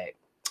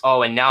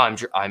 and now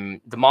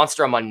I'm the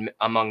monster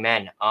among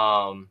men.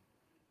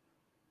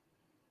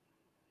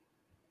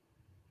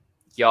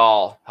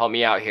 Y'all, help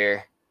me out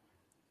here.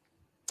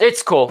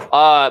 It's cool.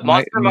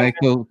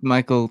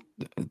 Michael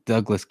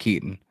Douglas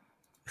Keaton.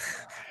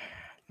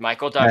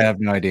 Michael Douglas. I have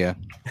no idea.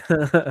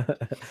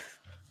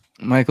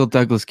 Michael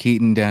Douglas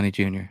Keaton, Downey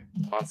Jr.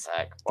 One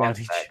sec.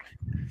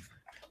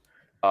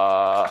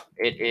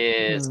 It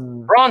is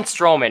Braun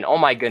Strowman. Oh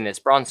my goodness,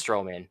 Braun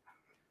Strowman.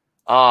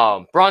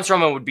 Braun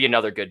Strowman would be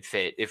another good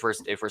fit if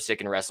we're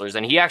sticking wrestlers.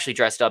 And he actually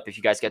dressed up. If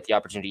you guys get the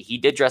opportunity, he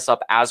did dress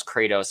up as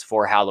Kratos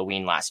for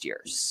Halloween last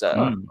year,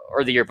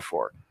 or the year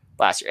before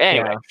last year.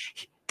 Anyway,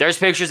 there's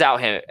pictures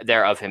out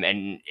there of him,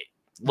 and it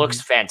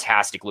looks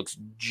fantastic. Looks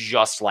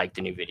just like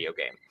the new video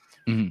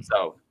game.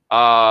 So,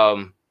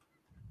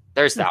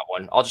 there's that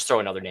one. I'll just throw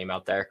another name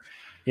out there.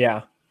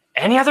 Yeah.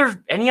 Any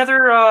other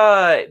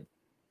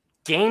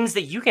games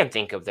that you can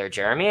think of there,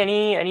 Jeremy?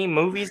 Any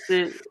movies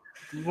that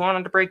you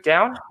wanted to break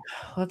down?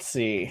 Let's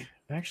see.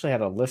 I actually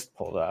had a list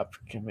pulled up.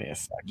 Give me a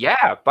second.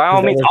 Yeah, by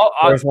all means.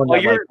 There's one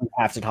that we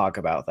have to talk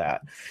about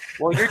that.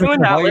 Well, you're doing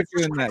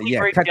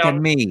that. Cut to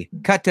me.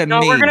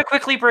 We're going to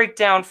quickly break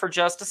down for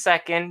just a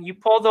second. You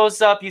pull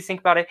those up. You think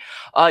about it.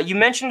 You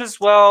mentioned as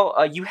well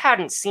you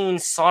hadn't seen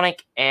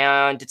Sonic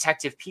and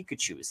Detective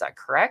Pikachu. Is that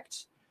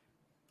correct?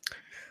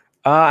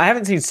 I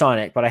haven't seen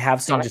Sonic, but I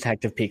have seen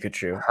Detective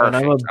Pikachu. Perfect. And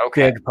I'm a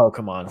big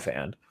Pokemon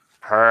fan.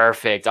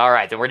 Perfect. All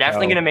right. Then we're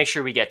definitely going to make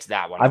sure we get to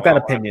that one. I've got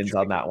opinions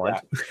on that one.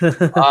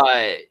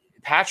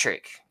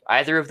 Patrick,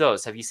 either of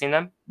those, have you seen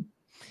them?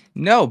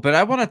 No, but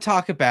I want to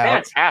talk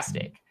about...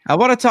 Fantastic. I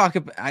want to talk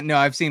about... No,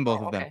 I've seen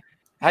both of them.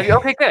 Have you?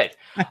 Okay, good.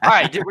 All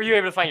right. Were you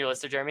able to find your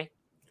list there, Jeremy?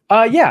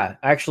 Yeah,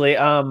 actually.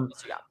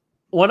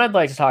 One I'd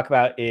like to talk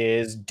about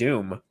is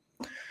Doom,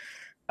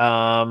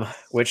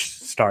 which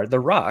starred The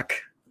Rock.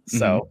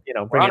 So,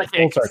 bring it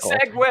full circle.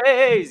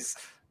 Segues.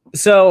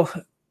 So,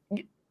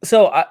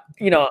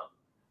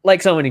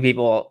 like so many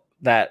people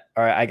that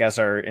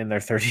are in their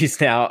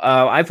 30s now,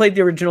 I played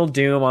the original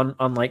Doom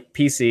on like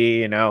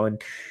PC,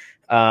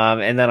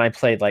 and then I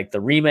played like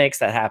the remakes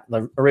that happened,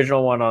 the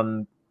original one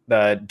on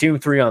the Doom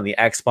 3 on the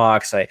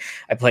Xbox.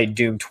 I played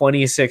Doom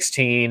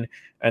 2016,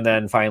 and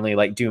then finally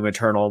like Doom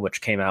Eternal,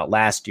 which came out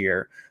last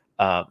year.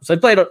 So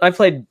I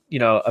played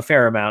a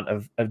fair amount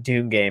of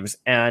Doom games,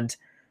 and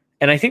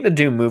I think the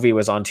Doom movie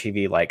was on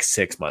TV like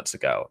 6 months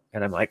ago.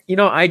 And I'm like,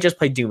 I just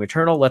played Doom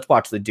Eternal. Let's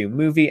watch the Doom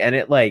movie. And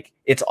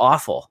it's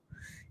awful.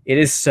 It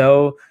is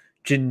so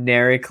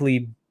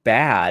generically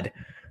bad.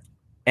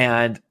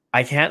 And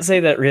I can't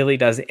say that really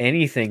does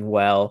anything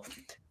well,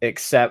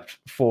 except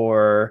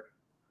for,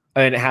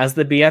 and it has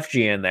the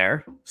BFG in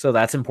there. So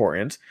that's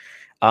important.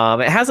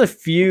 It has a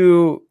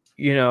few,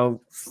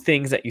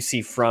 things that you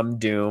see from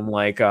Doom,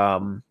 like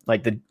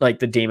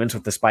the demons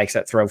with the spikes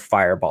that throw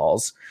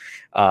fireballs.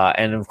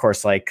 And of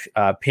course, like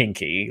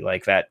Pinky,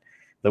 like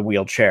the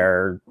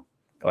wheelchair,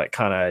 like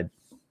kind of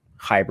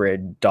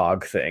hybrid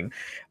dog thing.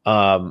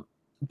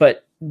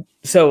 But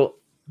so,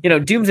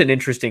 Doom's an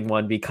interesting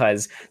one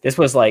because this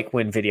was like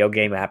when video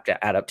game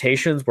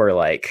adaptations were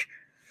like,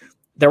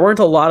 there weren't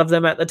a lot of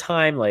them at the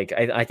time. Like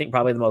I think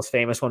probably the most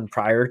famous one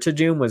prior to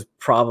Doom was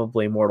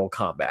probably Mortal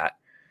Kombat.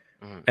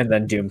 And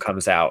then Doom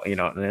comes out,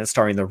 and it's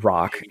starring The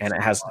Rock, and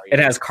it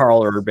has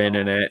Carl Urban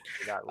in it,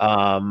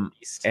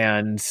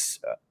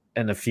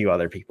 and a few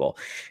other people,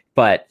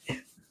 but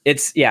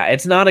it's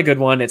not a good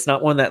one. It's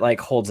not one that like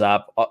holds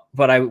up.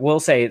 But I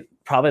will say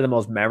probably the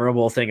most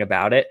memorable thing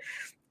about it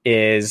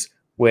is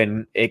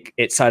when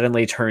it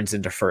suddenly turns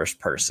into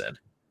first person,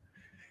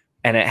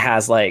 and it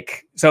has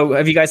like. So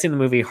have you guys seen the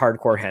movie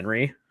Hardcore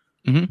Henry?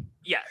 Mm-hmm.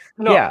 Yeah,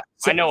 no, yeah.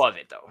 So, I know of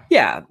it though.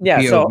 Yeah.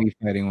 POV so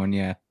fighting one,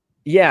 yeah.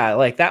 Yeah,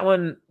 like that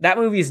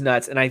movie's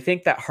nuts. And I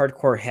think that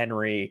Hardcore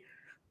Henry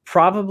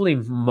probably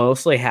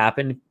mostly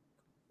happened,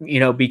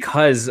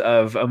 because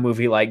of a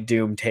movie like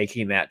Doom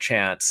taking that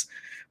chance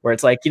where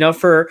it's like,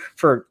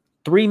 for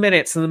 3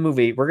 minutes in the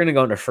movie, we're going to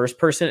go into first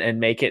person and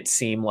make it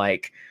seem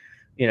like,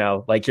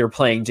 like you're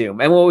playing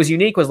Doom. And what was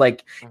unique was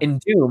like in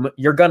Doom,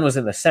 your gun was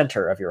in the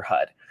center of your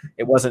HUD.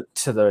 It wasn't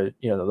to the,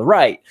 the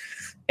right.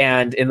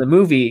 And in the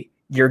movie,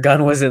 your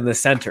gun was in the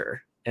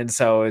center. And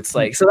so it's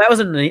like, so that was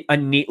a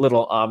neat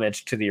little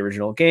homage to the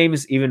original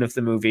games, even if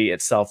the movie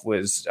itself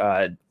was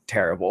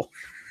terrible.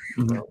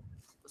 Mm-hmm.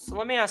 So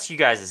let me ask you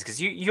guys this,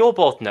 because you'll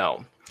both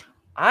know.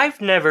 I've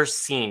never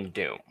seen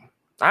Doom.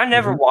 I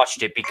never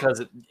watched it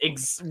because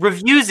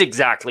reviews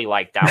exactly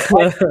like that.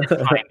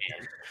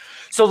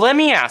 So let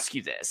me ask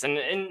you this, and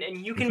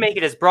you can make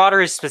it as broad or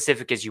as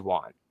specific as you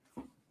want.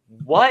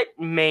 What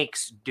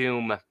makes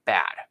Doom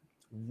bad?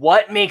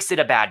 What makes it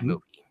a bad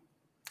movie?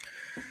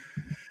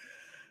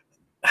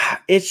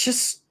 It's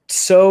just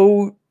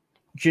so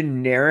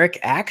generic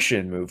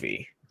action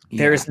movie. Yeah.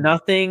 There's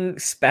nothing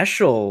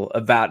special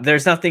about.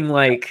 There's nothing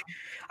like,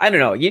 I don't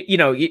know.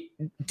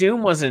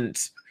 Doom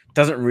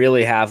doesn't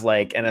really have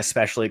like an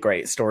especially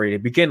great story to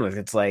begin with.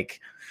 It's like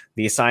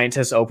these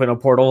scientists open a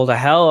portal to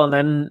hell, and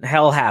then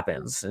hell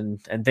happens,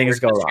 and things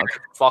go wrong.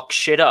 Fuck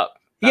shit up.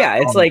 Yeah,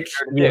 it's like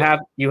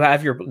you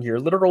have your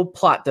literal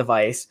plot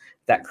device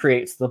that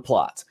creates the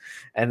plot,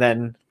 and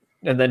then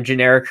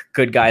generic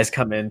good guys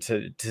come in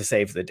to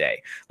save the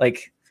day.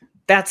 Like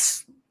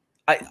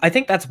I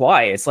think that's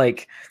why it's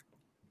like,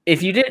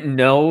 if you didn't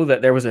know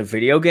that there was a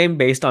video game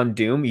based on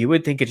Doom, you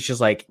would think it's just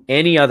like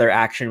any other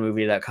action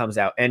movie that comes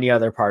out any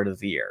other part of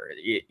the year.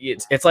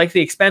 It's like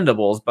the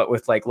Expendables, but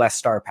with like less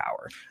star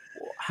power.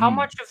 how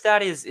much of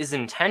that is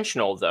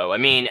intentional, though? I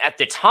mean, at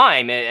the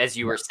time, as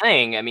you were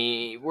saying, I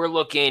mean, we're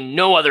looking,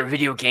 no other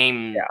video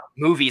game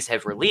movies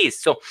have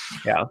released. So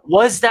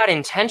was that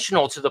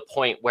intentional to the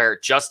point where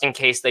just in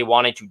case they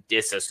wanted to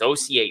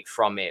disassociate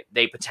from it,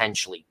 they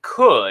potentially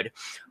could?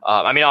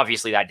 I mean,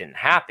 obviously that didn't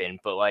happen,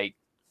 but like,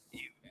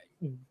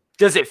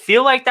 does it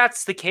feel like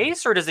that's the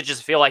case, or does it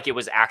just feel like it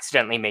was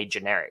accidentally made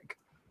generic?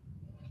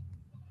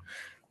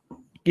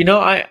 You know,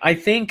 I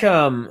think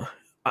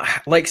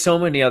like so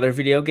many other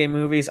video game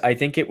movies, I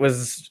think it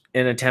was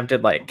an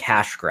attempted like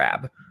cash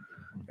grab.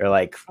 They're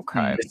like,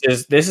 okay,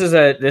 this is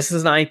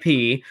an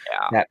IP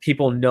that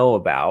people know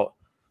about,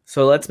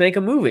 so let's make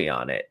a movie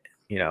on it.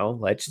 You know,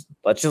 let's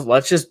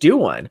just do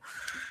one.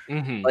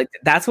 Mm-hmm. Like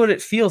that's what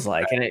it feels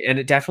like, and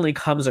it definitely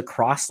comes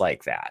across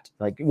like that.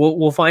 Like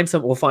we'll find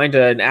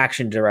an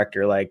action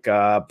director like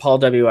Paul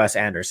W.S.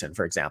 Anderson,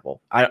 for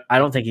example. I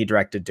don't think he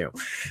directed Doom,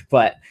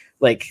 but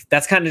like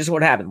that's kind of just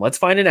what happened. Let's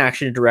find an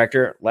action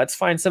director. Let's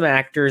find some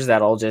actors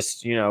that'll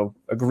just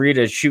agree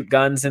to shoot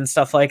guns and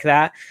stuff like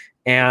that,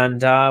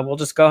 and we'll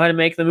just go ahead and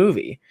make the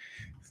movie.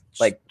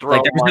 Like there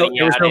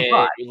was no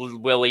plot.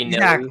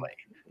 Willy-nilly.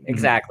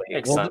 Exactly.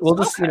 We'll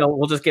just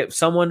we'll just get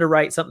someone to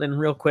write something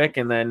real quick,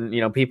 and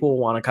then people will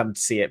want to come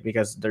see it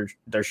because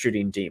they're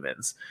shooting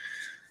demons.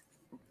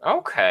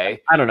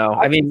 Okay. I don't know.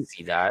 I mean,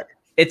 see that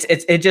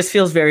it just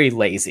feels very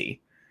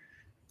lazy.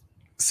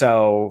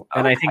 So,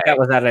 and I think that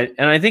was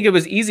and I think it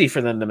was easy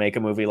for them to make a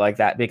movie like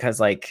that because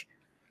like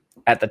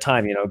at the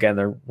time, again,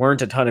 there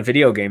weren't a ton of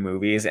video game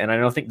movies, and I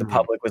don't think the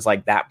public was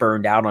like that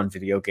burned out on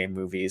video game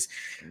movies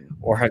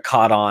or had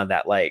caught on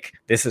that like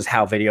this is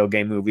how video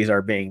game movies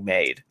are being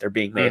made. They're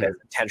being made as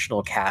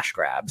intentional cash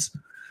grabs.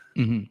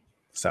 Mm-hmm.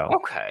 So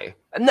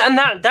and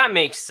that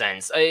makes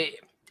sense.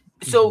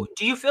 So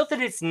do you feel that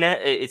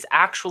it's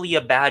actually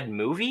a bad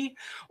movie,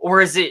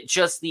 or is it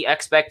just the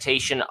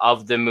expectation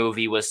of the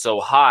movie was so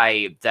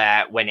high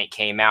that when it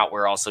came out,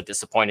 we're also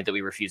disappointed that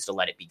we refused to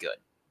let it be good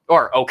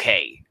or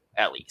okay?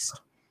 At least,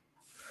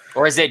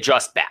 or is it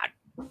just bad?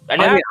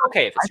 And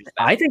okay if it's just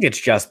bad. I think it's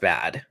just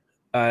bad.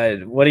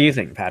 What do you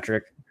think,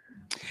 Patrick?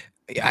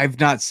 I've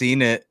not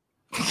seen it.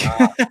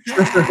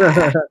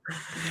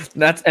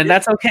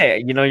 That's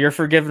okay. You're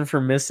forgiven for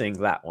missing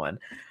that one.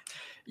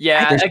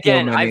 Yeah,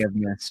 again, I've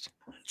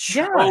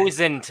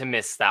chosen to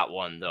miss that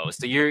one though.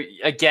 So you're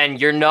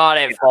not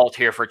at fault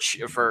here for.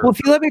 Well, if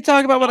you let me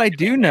talk about what I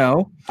do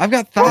know, I've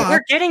got thoughts.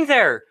 We're getting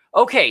there.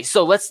 Okay,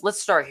 so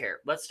let's start here.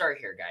 Let's start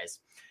here, guys.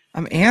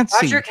 I'm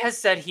antsy. Patrick has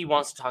said he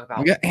wants to talk about.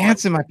 I got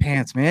ants in my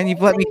pants, man.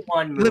 You've let me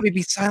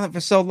be silent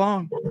for so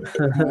long.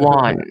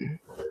 One.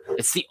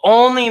 It's the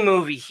only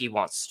movie he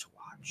wants to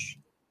watch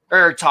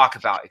or talk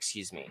about.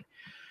 Excuse me.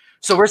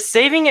 So we're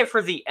saving it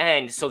for the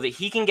end so that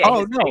he can get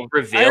his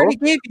reveal. I already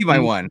gave you my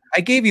one.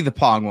 I gave you the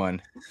Pong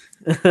one.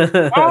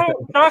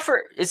 Oh, not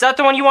for. Is that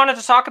the one you wanted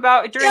to talk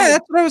about?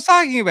 That's what I was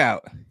talking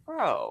about,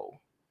 bro.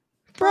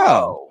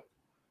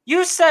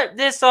 You set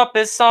this up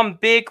as some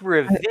big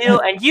reveal,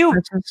 and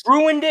you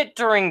ruined it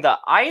during the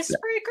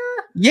icebreaker?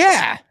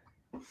 Yeah.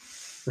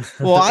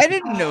 Well, I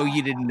didn't know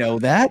you didn't know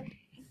that.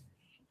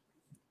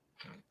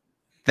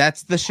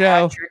 That's the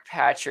show.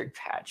 Patrick.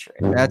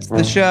 That's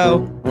the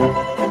show.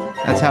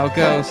 That's how it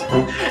goes.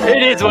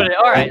 It is what it is.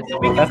 All right. So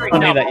we can break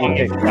down that you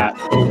picked that.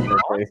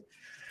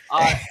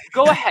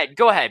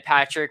 Go ahead,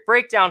 Patrick.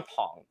 Break down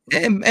Pong.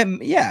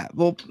 Yeah.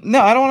 Well,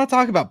 no, I don't want to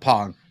talk about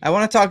Pong. I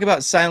want to talk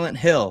about Silent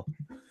Hill.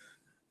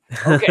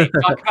 Okay,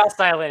 talk about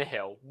Silent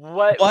Hill.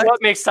 What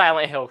makes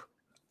Silent Hill?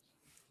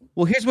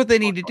 Well, here's what they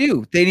need to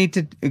do. They need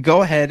to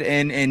go ahead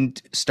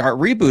and start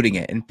rebooting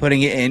it and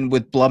putting it in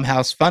with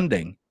Blumhouse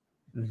funding.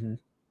 Mm-hmm.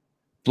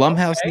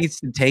 Blumhouse needs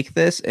to take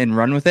this and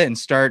run with it and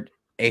start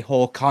a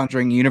whole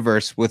Conjuring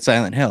universe with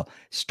Silent Hill.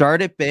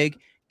 Start it big.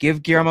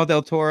 Give Guillermo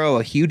del Toro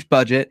a huge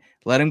budget.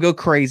 Let him go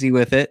crazy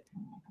with it.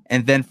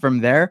 And then from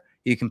there,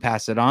 you can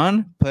pass it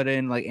on. Put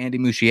in like Andy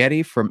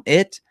Muschietti from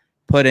It.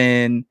 Put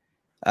in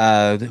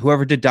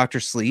whoever did Dr.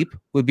 Sleep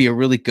would be a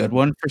really good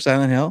one for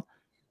Silent Hill.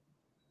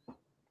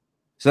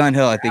 Silent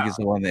Hill, I think, is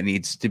the one that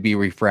needs to be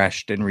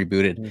refreshed and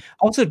rebooted. Mm-hmm.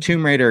 Also,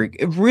 Tomb Raider,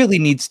 it really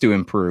needs to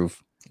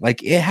improve.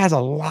 Like, it has a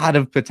lot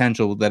of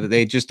potential that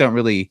they just don't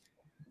really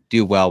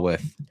do well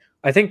with.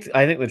 I think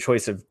the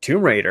choice of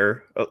Tomb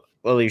Raider,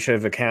 Alicia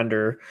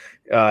Vikander,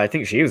 I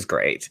think she was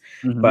great.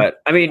 Mm-hmm.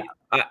 But I mean,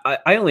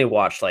 I only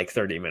watched like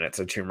 30 minutes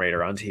of Tomb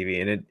Raider on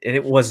TV, and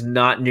it was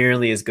not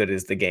nearly as good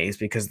as the games,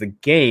 because the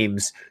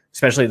games,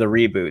 especially the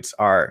reboots,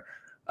 are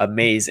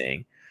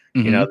amazing.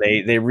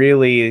 Mm-hmm. They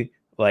really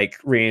like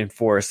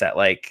reinforce that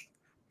like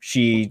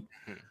she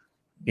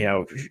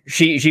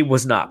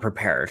was not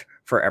prepared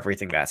for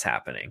everything that's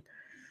happening.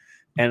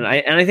 And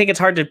I think it's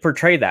hard to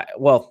portray that.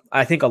 Well,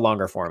 I think a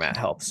longer format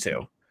helps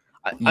too.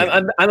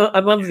 I'm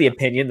of the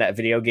opinion that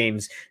video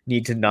games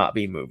need to not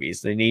be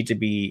movies. They need to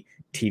be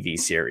TV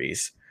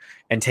series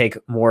and take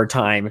more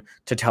time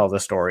to tell the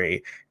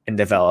story and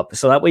develop,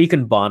 so that way you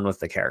can bond with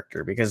the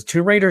character, because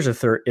Tomb Raider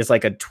is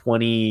like a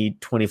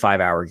 20-25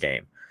 hour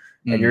game.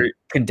 And you're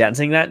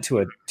condensing that to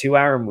a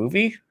 2-hour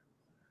movie?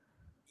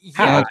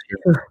 Yeah.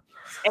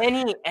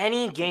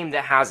 any game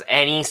that has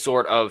any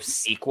sort of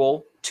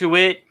sequel to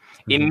it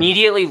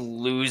immediately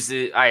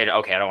loses. I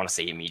don't want to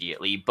say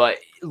immediately, but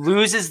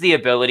loses the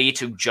ability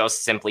to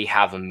just simply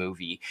have a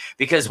movie,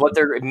 because what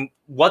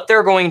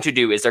they're going to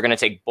do is they're going to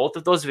take both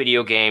of those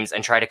video games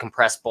and try to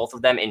compress both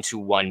of them into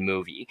one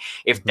movie.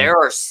 If there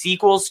are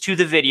sequels to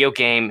the video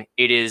game,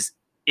 it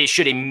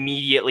should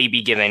immediately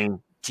be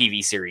given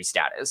TV series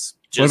status.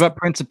 What about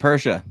Prince of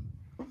Persia?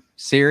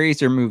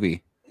 Series or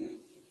movie?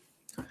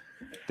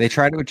 They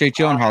tried it with Jake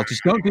Gyllenhaal.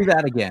 Just don't do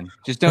that again.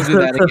 Just don't do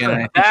that again.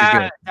 And I think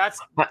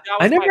you're good.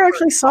 I never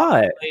actually saw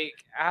it.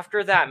 Like,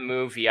 after that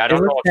movie, I don't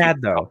know if you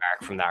can come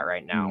back from that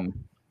right now.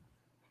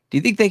 Do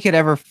you think they could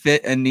ever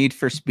fit a Need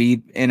for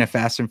Speed in a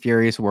Fast and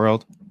Furious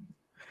world?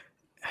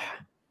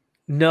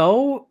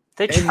 No.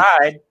 They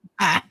tried.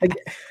 I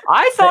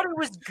thought it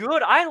was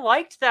good. I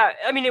liked that.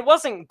 I mean, it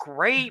wasn't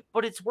great,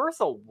 but it's worth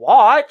a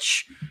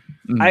watch.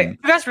 You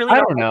guys really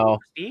don't know.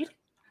 Speed?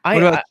 What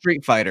about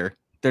Street Fighter?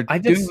 They're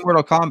doing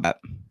Mortal Kombat.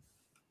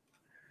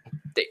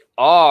 They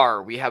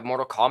are. We have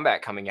Mortal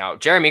Kombat coming out.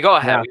 Jeremy, go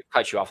ahead. We've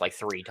cut you off like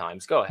 3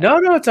 times. Go ahead. No,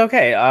 it's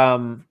okay.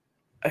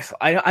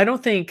 I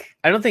don't think.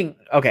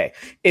 Okay,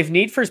 if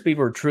Need for Speed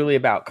were truly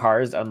about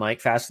cars, unlike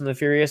Fast and the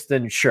Furious,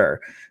 then sure.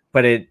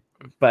 But you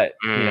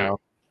know,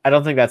 I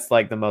don't think that's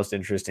like the most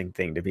interesting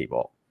thing to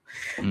people.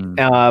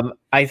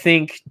 I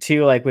think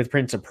too, like with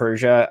Prince of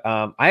Persia,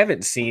 I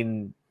haven't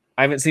seen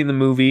the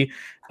movie.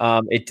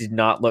 It did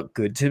not look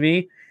good to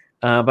me.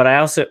 But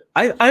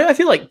I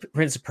feel like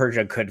Prince of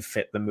Persia could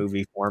fit the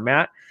movie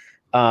format,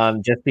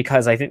 just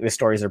because I think the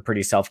stories are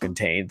pretty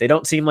self-contained. They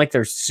don't seem like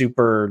they're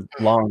super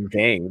long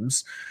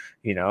games.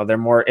 You know, they're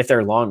more, if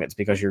they're long, it's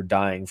because you're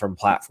dying from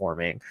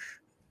platforming.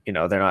 You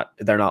know,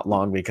 they're not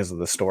long because of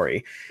the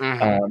story.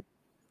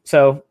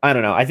 So I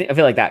don't know. I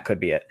feel like that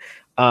could be it.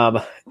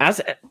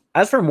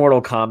 As for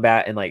Mortal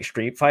Kombat and like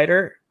Street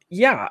Fighter,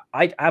 yeah,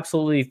 I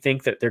absolutely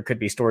think that there could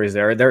be stories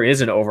there. There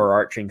is an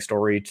overarching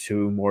story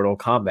to Mortal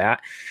Kombat.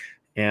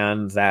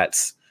 And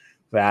that's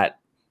that,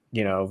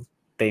 you know,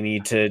 they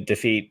need to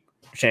defeat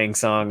Shang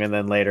Tsung and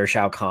then later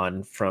Shao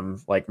Kahn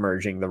from like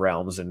merging the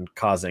realms and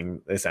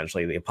causing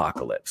essentially the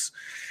apocalypse.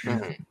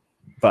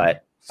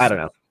 But I don't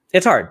know.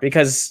 It's hard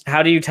because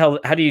how do you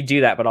do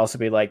that, but also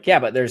be like, yeah,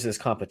 but there's this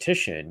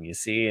competition, you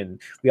see,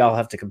 and we all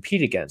have to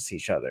compete against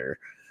each other.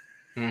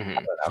 I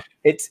don't know.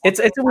 It's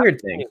a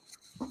weird thing.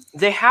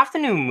 They have the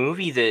new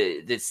movie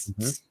that's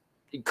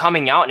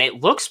coming out, and it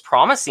looks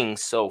promising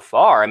so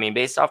far. I mean,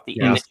 based off the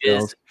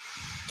images,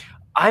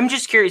 I'm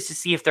just curious to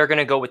see if they're going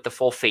to go with the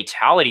full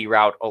fatality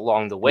route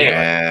along the way.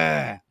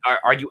 Yeah. Like,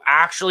 are you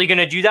actually going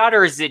to do that,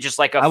 or is it just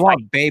like I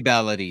want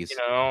babalities? You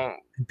know,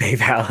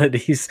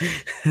 babalities.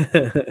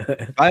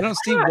 If I don't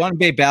see one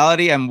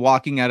babality, I'm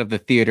walking out of the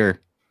theater.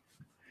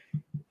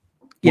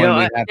 You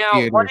know,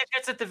 now what if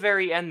it's at the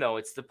very end though?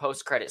 It's the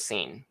post-credit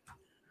scene.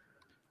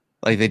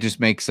 Like they just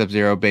make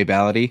Sub-Zero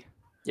babality.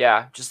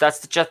 Yeah,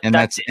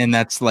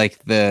 that's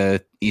like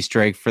the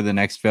Easter egg for the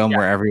next film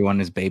where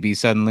everyone is babies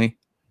suddenly.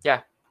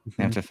 Yeah,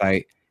 they have to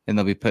fight, and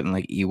they'll be put in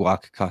like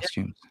Ewok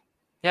costumes.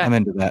 Yeah, I'm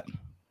into that.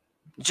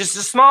 Just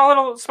a small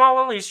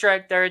little Easter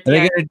egg there. At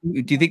the end.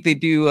 Do you think they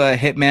do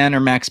Hitman or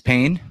Max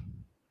Payne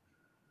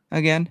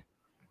again?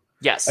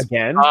 Yes,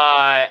 again.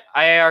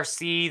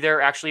 IARC.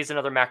 There actually is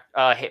another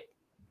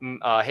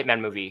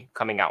Hitman movie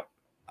coming out.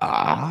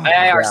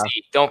 IARC.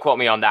 Don't quote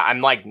me on that. I'm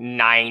like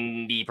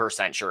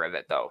 90% sure of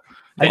it though.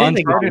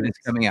 Uncharted is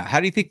coming out. How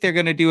do you think they're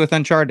going to do with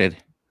Uncharted?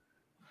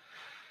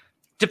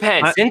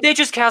 Depends. Didn't they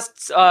just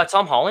cast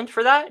Tom Holland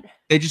for that?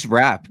 They just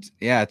wrapped.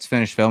 Yeah, it's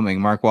finished filming.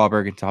 Mark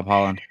Wahlberg and Tom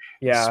Holland.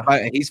 Yeah.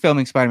 He's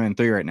filming Spider-Man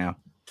 3 right now.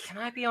 Can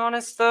I be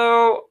honest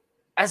though?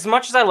 As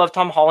much as I love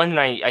Tom Holland and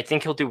I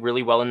think he'll do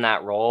really well in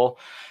that role,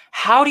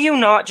 how do you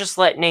not just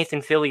let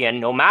Nathan Fillion,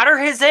 no matter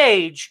his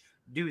age,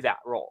 do that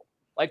role?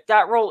 Like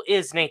that role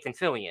is Nathan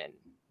Fillion.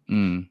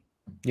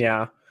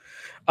 Yeah.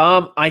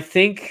 I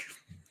think,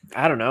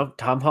 I don't know,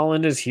 Tom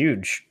Holland is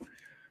huge.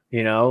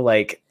 You know,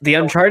 like the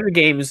Uncharted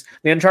games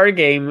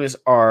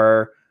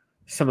are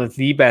some of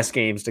the best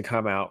games to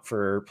come out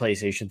for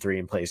PlayStation 3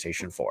 and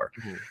PlayStation 4.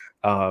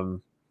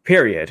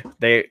 Period.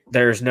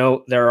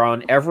 They're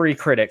on every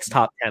critic's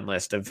top 10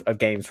 list of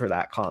games for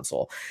that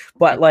console.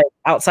 But like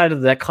outside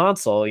of that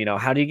console, you know,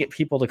 how do you get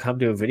people to come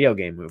to a video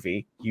game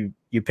movie?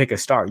 You pick a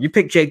star. You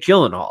pick Jake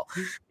Gyllenhaal.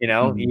 You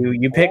know,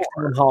 you pick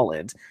Tom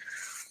Holland.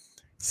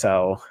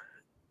 So,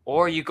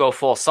 or you go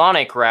full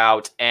Sonic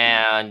route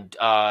and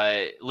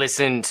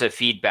listen to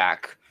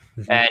feedback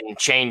and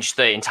change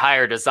the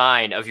entire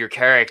design of your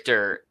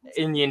character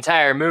in the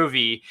entire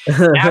movie.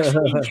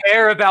 Actually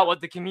care about what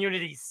the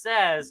community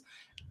says,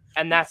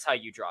 and that's how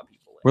you draw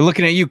people in. We're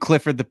looking at you,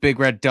 Clifford the Big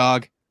Red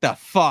Dog. The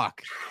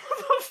fuck?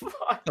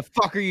 The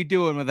fuck are you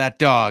doing with that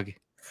dog?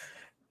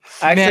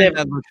 Actually, man,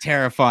 that looks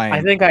terrifying.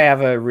 I think I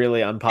have a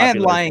really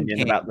unpopular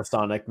opinion about the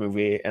Sonic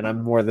movie, and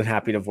I'm more than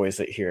happy to voice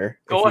it here.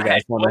 Go ahead. You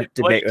guys want to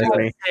debate with me. What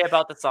do you say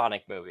about the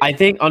Sonic movie? I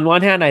think, on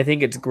one hand, I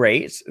think it's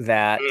great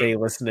that they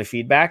listen to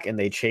feedback and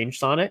they change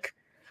Sonic.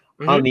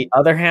 On the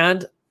other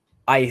hand,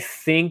 I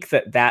think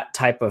that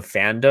type of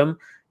fandom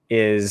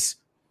is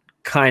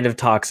kind of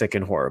toxic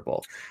and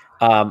horrible.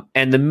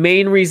 And the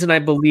main reason I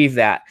believe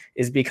that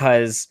is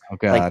because,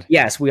 like,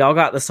 yes, we all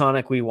got the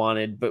Sonic we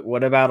wanted, but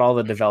what about all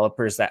the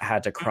developers that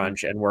had to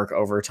crunch and work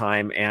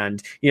overtime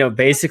and,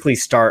 basically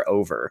start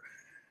over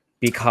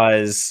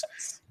because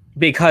of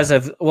the,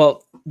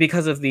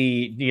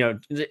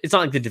 it's not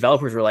like the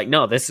developers were like,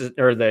 no, this is,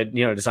 or the,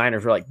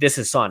 designers were like, this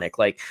is Sonic.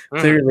 Like,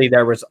 clearly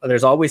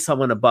there's always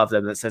someone above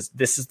them that says,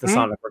 this is the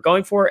Sonic we're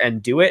going for,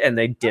 and do it. And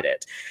they did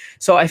it.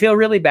 So I feel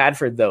really bad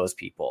for those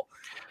people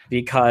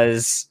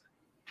because,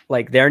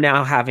 like, they're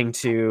now having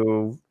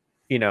to,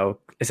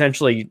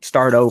 essentially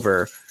start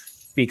over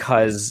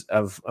because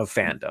of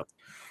fandom.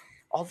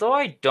 Although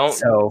I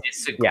don't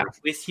disagree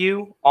with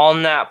you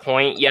on that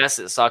point, yes,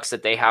 it sucks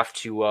that they have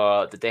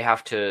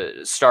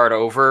to start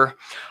over.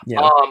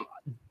 Yeah.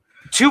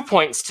 2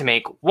 points to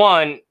make.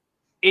 One,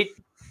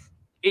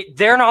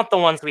 they're not the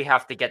ones we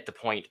have to get the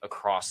point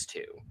across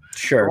to.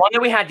 Sure. The one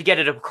that we had to get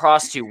it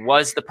across to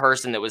was the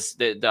person that was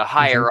the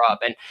higher up.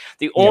 And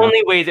the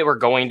only way that we're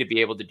going to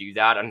be able to do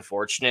that,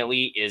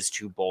 unfortunately, is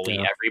to bully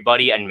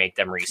everybody and make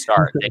them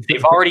restart. If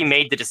they've already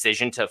made the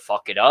decision to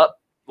fuck it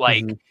up,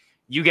 like,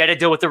 you get to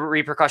deal with the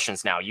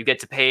repercussions now. You get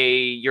to pay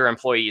your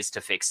employees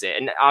to fix it.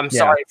 And I'm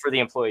sorry for the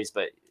employees,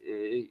 but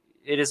it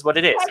is what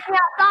it is.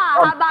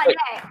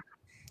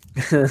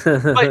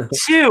 But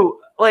two,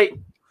 like,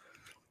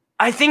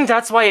 I think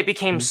that's why it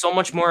became so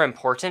much more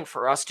important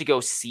for us to go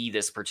see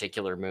this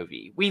particular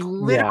movie. We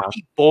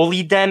literally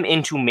bullied them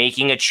into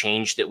making a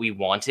change that we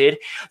wanted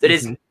that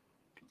is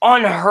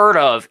unheard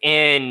of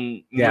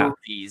in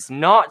movies,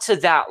 not to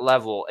that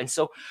level. And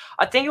so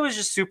I think it was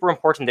just super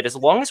important that as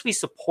long as we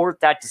support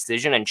that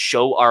decision and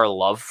show our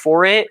love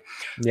for it,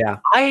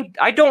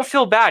 I don't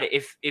feel bad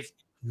if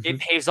it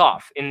pays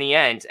off in the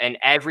end and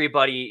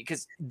everybody,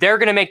 because they're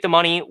going to make the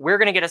money. We're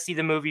going to get to see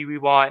the movie we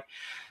want.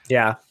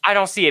 Yeah. I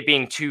don't see it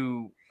being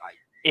too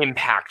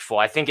impactful.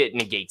 I think it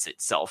negates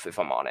itself, if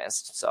I'm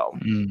honest. So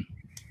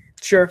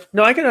Sure.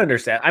 No, I can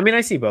understand. I mean,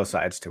 I see both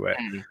sides to it.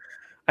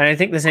 And I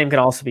think the same can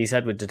also be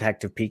said with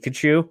Detective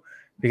Pikachu,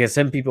 because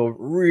some people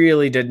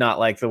really did not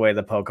like the way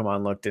the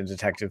Pokemon looked in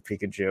Detective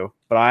Pikachu.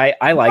 But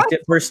I liked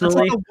it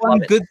personally. That's one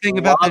good thing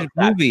about that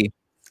movie.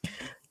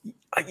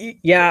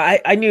 Yeah,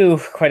 I knew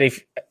quite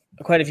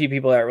a few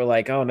people that were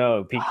like, "Oh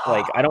no,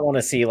 like I don't want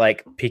to see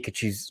like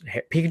Pikachu's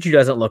hair. Pikachu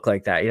doesn't look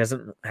like that. He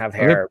doesn't have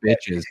hair."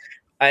 Bitches.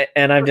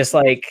 And I'm just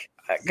like,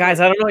 guys,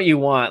 I don't know what you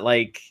want.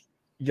 Like,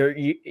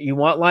 you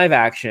want live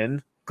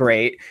action,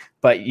 great,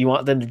 but you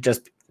want them to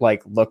just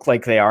like look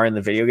like they are in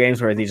the video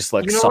games, where they just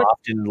look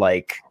soft and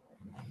like,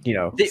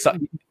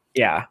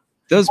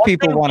 Those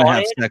people want to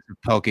have sex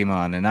with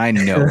Pokemon, and I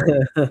know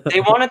it.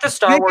 They wanted the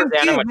Star Wars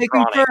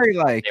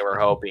animatronic they were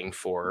hoping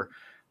for.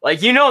 Like,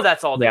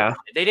 that's all they wanted.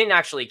 They didn't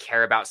actually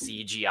care about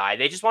CGI.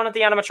 They just wanted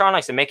the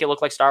animatronics and make it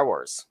look like Star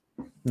Wars.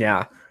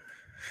 Yeah.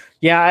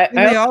 Yeah.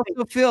 I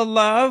also feel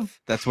love.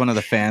 That's one of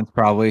the fans,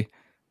 probably.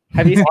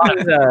 Have you seen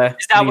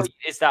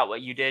Is that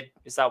what you did?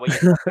 Is that what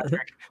you did?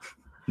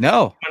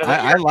 No,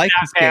 I like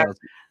the scales.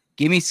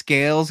 Give me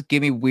scales.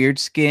 Give me weird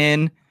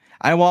skin.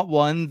 I want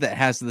one that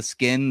has the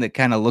skin that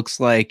kind of looks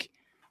like,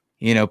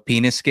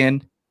 penis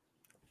skin.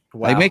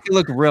 Wow. Like, make it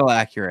look real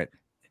accurate.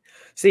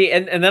 See,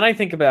 and then I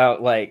think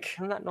about, like,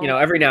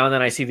 every now and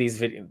then I see these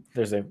videos.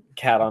 There's a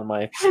cat on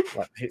my,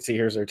 see,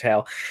 here's her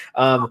tail.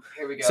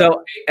 Here we go.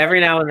 So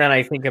every now and then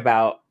I think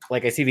about,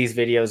 like, I see these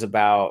videos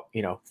about,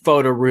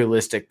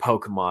 photorealistic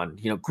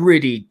Pokemon,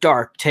 gritty,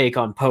 dark take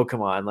on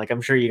Pokemon. Like,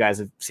 I'm sure you guys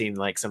have seen,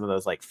 like, some of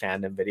those, like,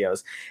 fandom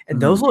videos,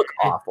 and those look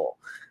awful.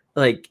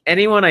 Like,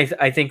 anyone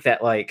I think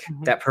that, like,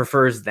 that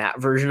prefers that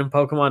version of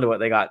Pokemon to what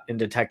they got in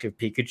Detective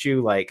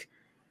Pikachu, like,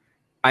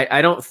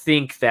 I don't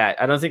think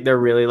they're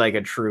really like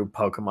a true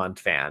Pokemon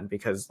fan,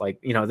 because,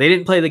 like, they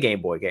didn't play the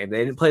Game Boy game.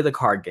 They didn't play the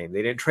card game.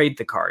 They didn't trade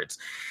the cards.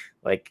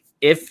 Like,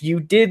 if you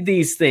did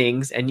these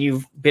things and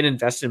you've been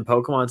invested in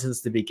Pokemon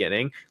since the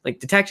beginning, like,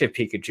 Detective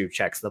Pikachu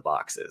checks the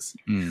boxes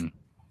and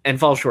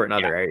falls short in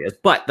other areas.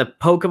 But the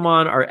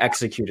Pokemon are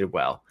executed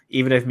well,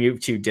 even if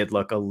Mewtwo did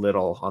look a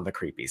little on the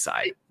creepy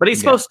side. But he's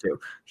supposed to.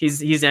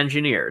 He's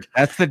engineered.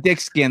 That's the dick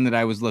skin that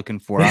I was looking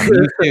for on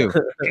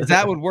Mewtwo. Because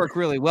that would work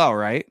really well,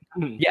 right?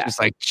 Yeah. Just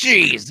like,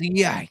 geez,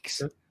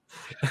 yikes.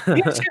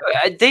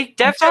 They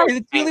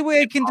definitely. The only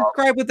way I can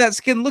describe what that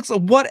skin looks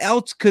like. What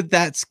else could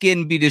that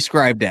skin be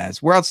described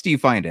as? Where else do you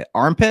find it?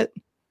 Armpit?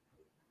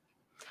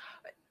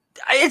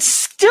 It's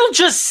still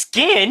just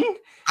skin.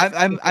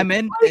 I'm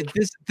in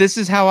this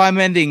is how I'm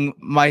ending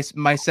my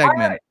segment.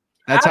 Right.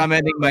 That's how I'm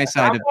ending my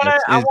side of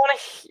this.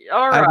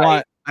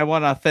 I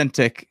want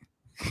authentic.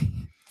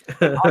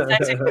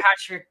 Authentic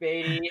Patrick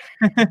Beatty.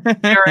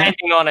 You're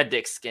ending on a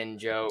dick skin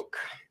joke.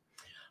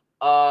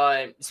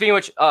 Speaking of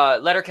which,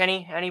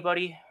 Letterkenny,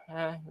 anybody?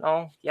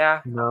 No,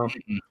 yeah, no.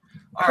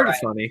 Pretty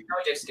funny. No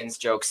dick skins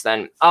jokes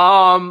then.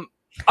 All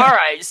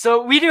right,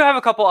 so we do have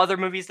a couple other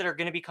movies that are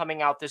going to be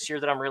coming out this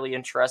year that I'm really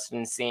interested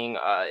in seeing.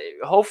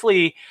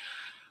 Hopefully,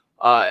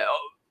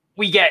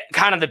 we get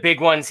kind of the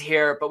big ones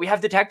here, but we have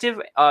Detective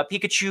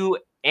Pikachu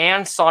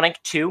and Sonic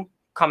 2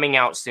 coming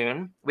out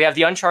soon. We have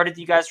the Uncharted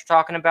that you guys were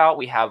talking about.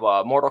 We have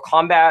Mortal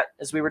Kombat,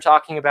 as we were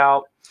talking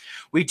about.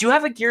 We do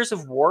have a Gears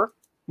of War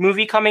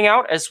movie coming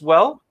out as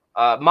well.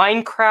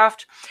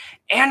 Minecraft,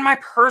 and my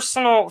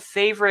personal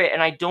favorite,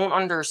 and I don't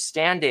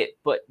understand it,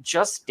 but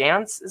Just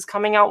Dance is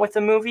coming out with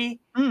a movie.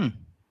 Nice.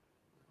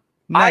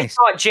 I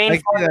thought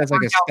Jane Fonda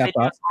like a step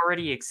up.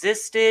 already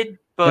existed,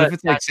 What but if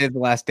it's like Save the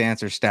Last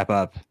Dance or Step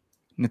Up?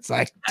 And it's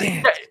like,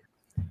 damn,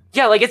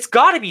 yeah, like it's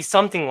got to be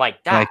something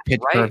like that, like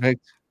Pitch right?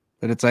 Perfect.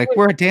 But it's like,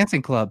 we're a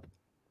dancing club.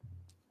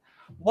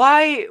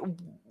 Why?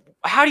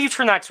 How do you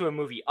turn that to a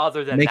movie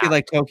other than Make that? it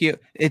like Tokyo.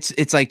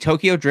 It's like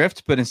Tokyo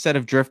Drift, but instead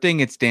of drifting,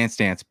 it's Dance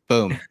Dance.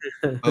 Boom.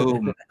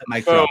 Boom.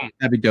 Mic drop.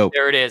 That'd be dope.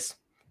 There it is.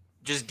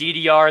 Just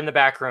DDR in the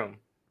back room.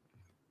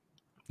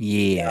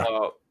 Yeah.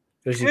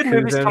 Good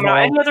movies coming out.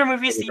 Any other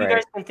movies that you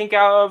guys can think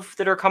of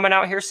that are coming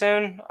out here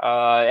soon?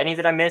 Any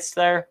that I missed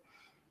there?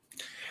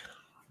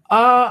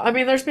 I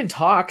mean, there's been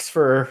talks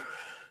for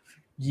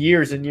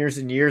years and years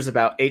and years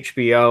about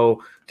HBO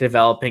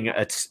developing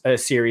a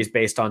series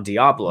based on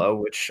Diablo,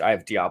 which I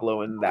have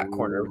Diablo in that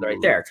corner right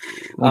there.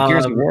 Well,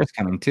 Gears of War is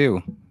coming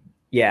too.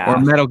 Yeah. Or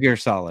Metal Gear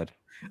Solid.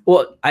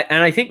 Well,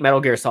 I think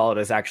Metal Gear Solid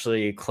is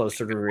actually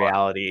closer to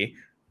reality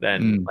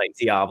than like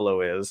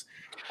Diablo is.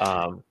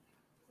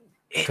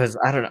 Because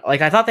I don't know, like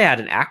I thought they had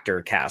an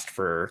actor cast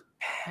for.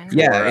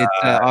 Yeah,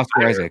 it's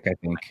Oscar Isaac, I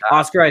think.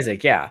 Oscar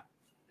Isaac, yeah,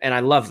 and I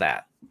love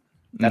that.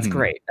 That's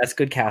great. That's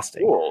good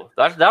casting. Cool.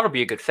 That'll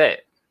be a good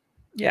fit.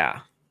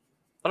 Yeah,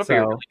 that'll be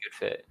a really good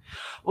fit.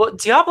 Well,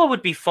 Diablo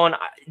would be fun.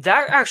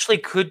 That actually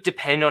could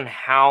depend on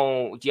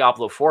how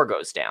Diablo 4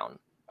 goes down.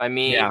 I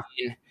mean,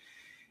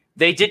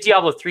 they did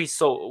Diablo 3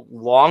 so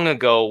long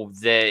ago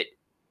that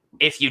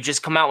if you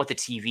just come out with a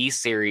TV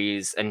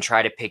series and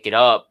try to pick it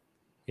up,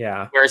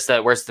 where's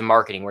the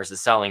marketing? Where's the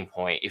selling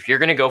point? If you're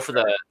going to go for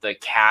the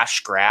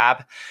cash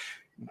grab,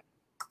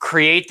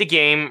 create the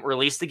game,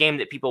 release the game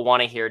that people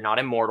want to hear, not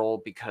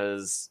Immortal,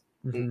 because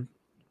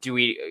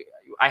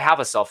I have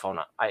a cell phone.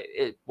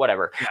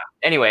 Whatever. Yeah.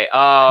 Anyway,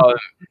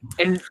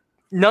 and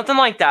nothing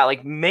like that.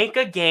 Like make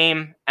a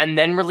game and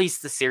then release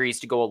the series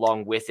to go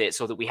along with it,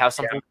 so that we have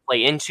something to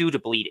play into,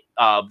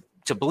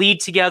 to bleed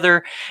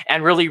together,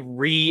 and really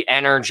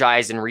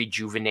re-energize and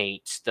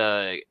rejuvenate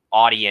the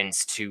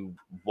audience to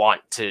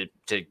want to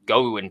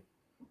go and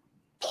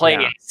play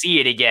and see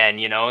it again.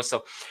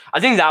 So I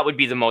think that would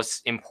be the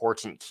most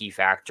important key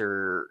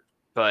factor.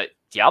 But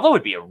Diablo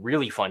would be a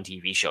really fun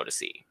TV show to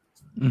see.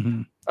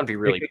 That'd be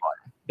really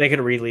fun. They could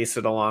release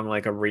it along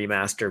like a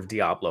remaster of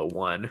Diablo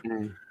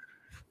 1.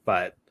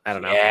 But I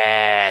don't know.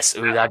 Yes.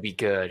 Ooh, that'd be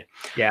good.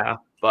 Yeah.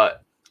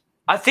 But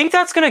I think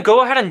that's going to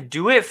go ahead and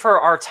do it for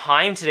our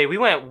time today. We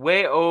went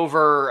way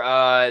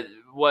over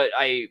what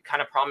I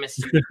kind of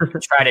promised to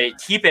try to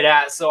keep it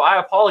at. So I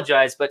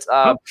apologize. But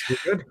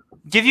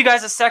give you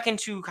guys a second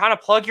to kind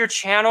of plug your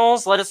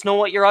channels. Let us know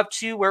what you're up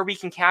to, where we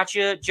can catch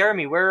you.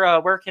 Jeremy,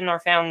 where can our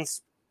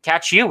fans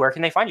catch you? Where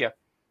can they find you?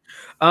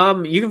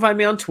 You can find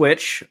me on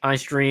Twitch. I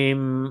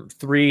stream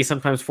 3,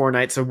 sometimes 4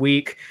 nights a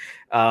week.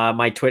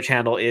 My Twitch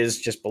handle is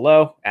just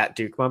below at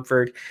Duke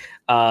Mumford.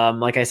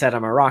 Like I said,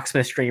 I'm a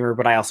Rocksmith streamer,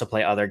 but I also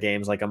play other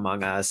games like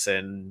Among Us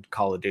and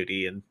Call of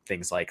Duty and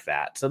things like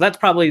that. So that's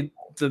probably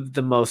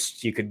the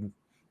most you could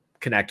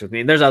connect with me.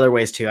 And there's other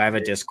ways too. I have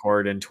a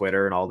Discord and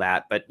Twitter and all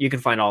that, but you can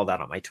find all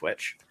that on my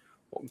Twitch.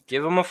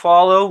 Give them a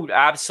follow.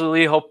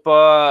 Absolutely.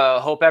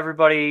 Hope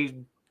everybody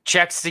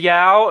checks you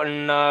out.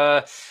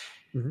 And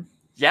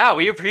yeah,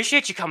 we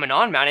appreciate you coming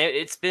on, man.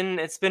 It's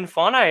been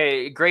fun.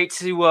 Great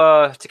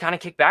to kind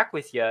of kick back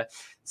with you.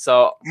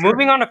 So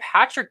moving on to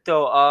Patrick,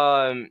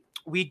 though,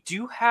 we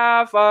do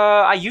have.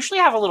 I usually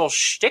have a little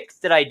shtick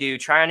that I do,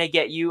 trying to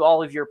get you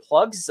all of your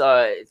plugs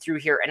through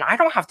here, and I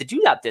don't have to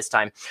do that this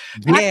time.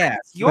 Yeah,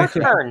 it's your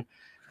turn.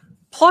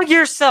 Plug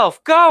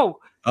yourself.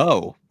 Go.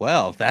 Oh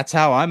well, that's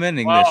how I'm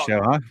ending this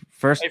show, huh?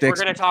 First, if we're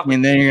gonna talk,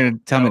 and then you're gonna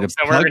tell me to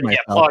plug myself. We're gonna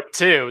get plugged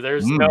too.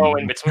 There's no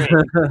in between.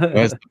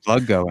 Where's the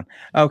plug going?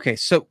 Okay,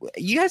 so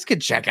you guys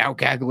could check out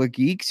Gaggle of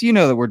Geeks. You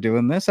know that we're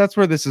doing this. That's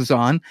where this is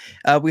on.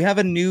 We have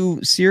a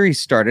new series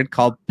started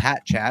called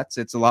Pat Chats.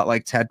 It's a lot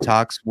like TED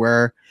Talks,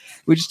 where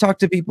we just talk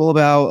to people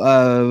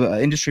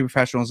about industry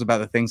professionals about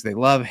the things they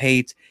love,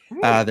 hate,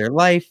 their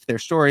life, their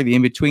story, the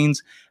in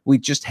betweens. We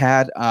just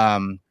had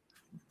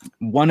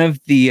one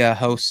of the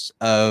hosts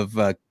of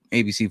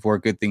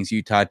ABC4 Good Things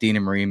Utah, Dina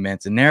Marie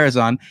Manzanares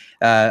on.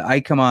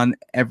 I come on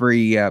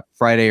every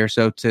Friday or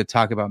so to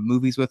talk about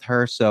movies with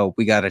her. So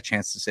we got a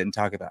chance to sit and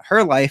talk about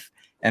her life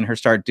and her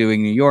start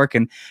doing New York,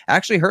 and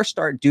actually her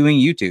start doing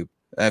YouTube.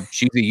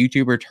 She's a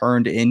YouTuber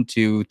turned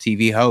into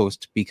TV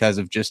host because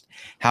of just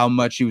how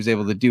much she was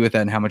able to do with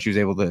that and how much she was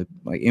able to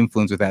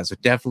influence with that. So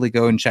definitely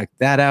go and check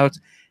that out.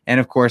 And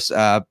of course,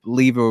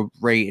 leave a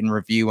rate and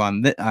review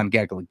on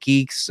Gaggle of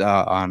Geeks,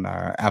 on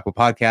our Apple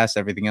Podcasts,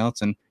 everything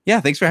else. And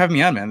yeah, thanks for having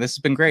me on, man. This has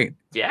been great.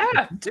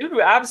 Yeah, dude,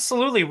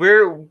 absolutely.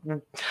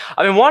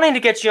 I've been wanting to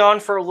get you on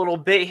for a little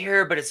bit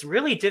here, but it's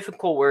really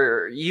difficult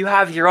where you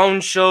have your own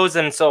shows,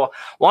 and so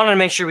wanted to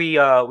make sure we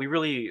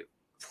really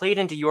played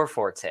into your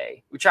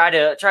forte. We try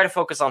to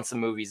focus on some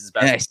movies as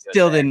best. And I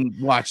still didn't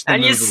watch the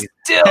and movie. you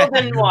still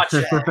didn't watch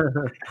it.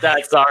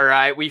 That's all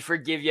right. We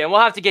forgive you, and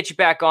we'll have to get you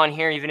back on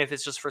here, even if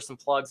it's just for some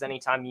plugs.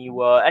 Anytime you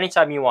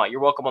want,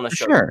 you're welcome on the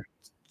show. Sure.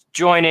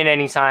 Join in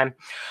anytime.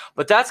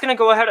 But that's gonna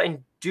go ahead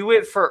and do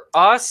it for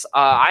us.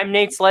 I'm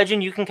Nate's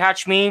Legend. You can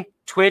catch me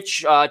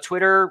Twitch,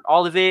 Twitter,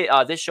 all of it.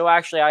 This show,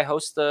 actually, I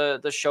host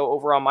the show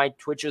over on my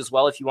Twitch as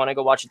well. If you want to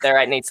go watch it there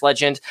at Nate's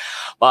Legend.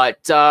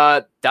 But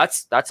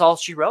that's all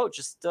she wrote.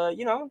 Just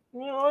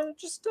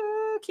just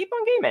keep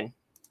on gaming.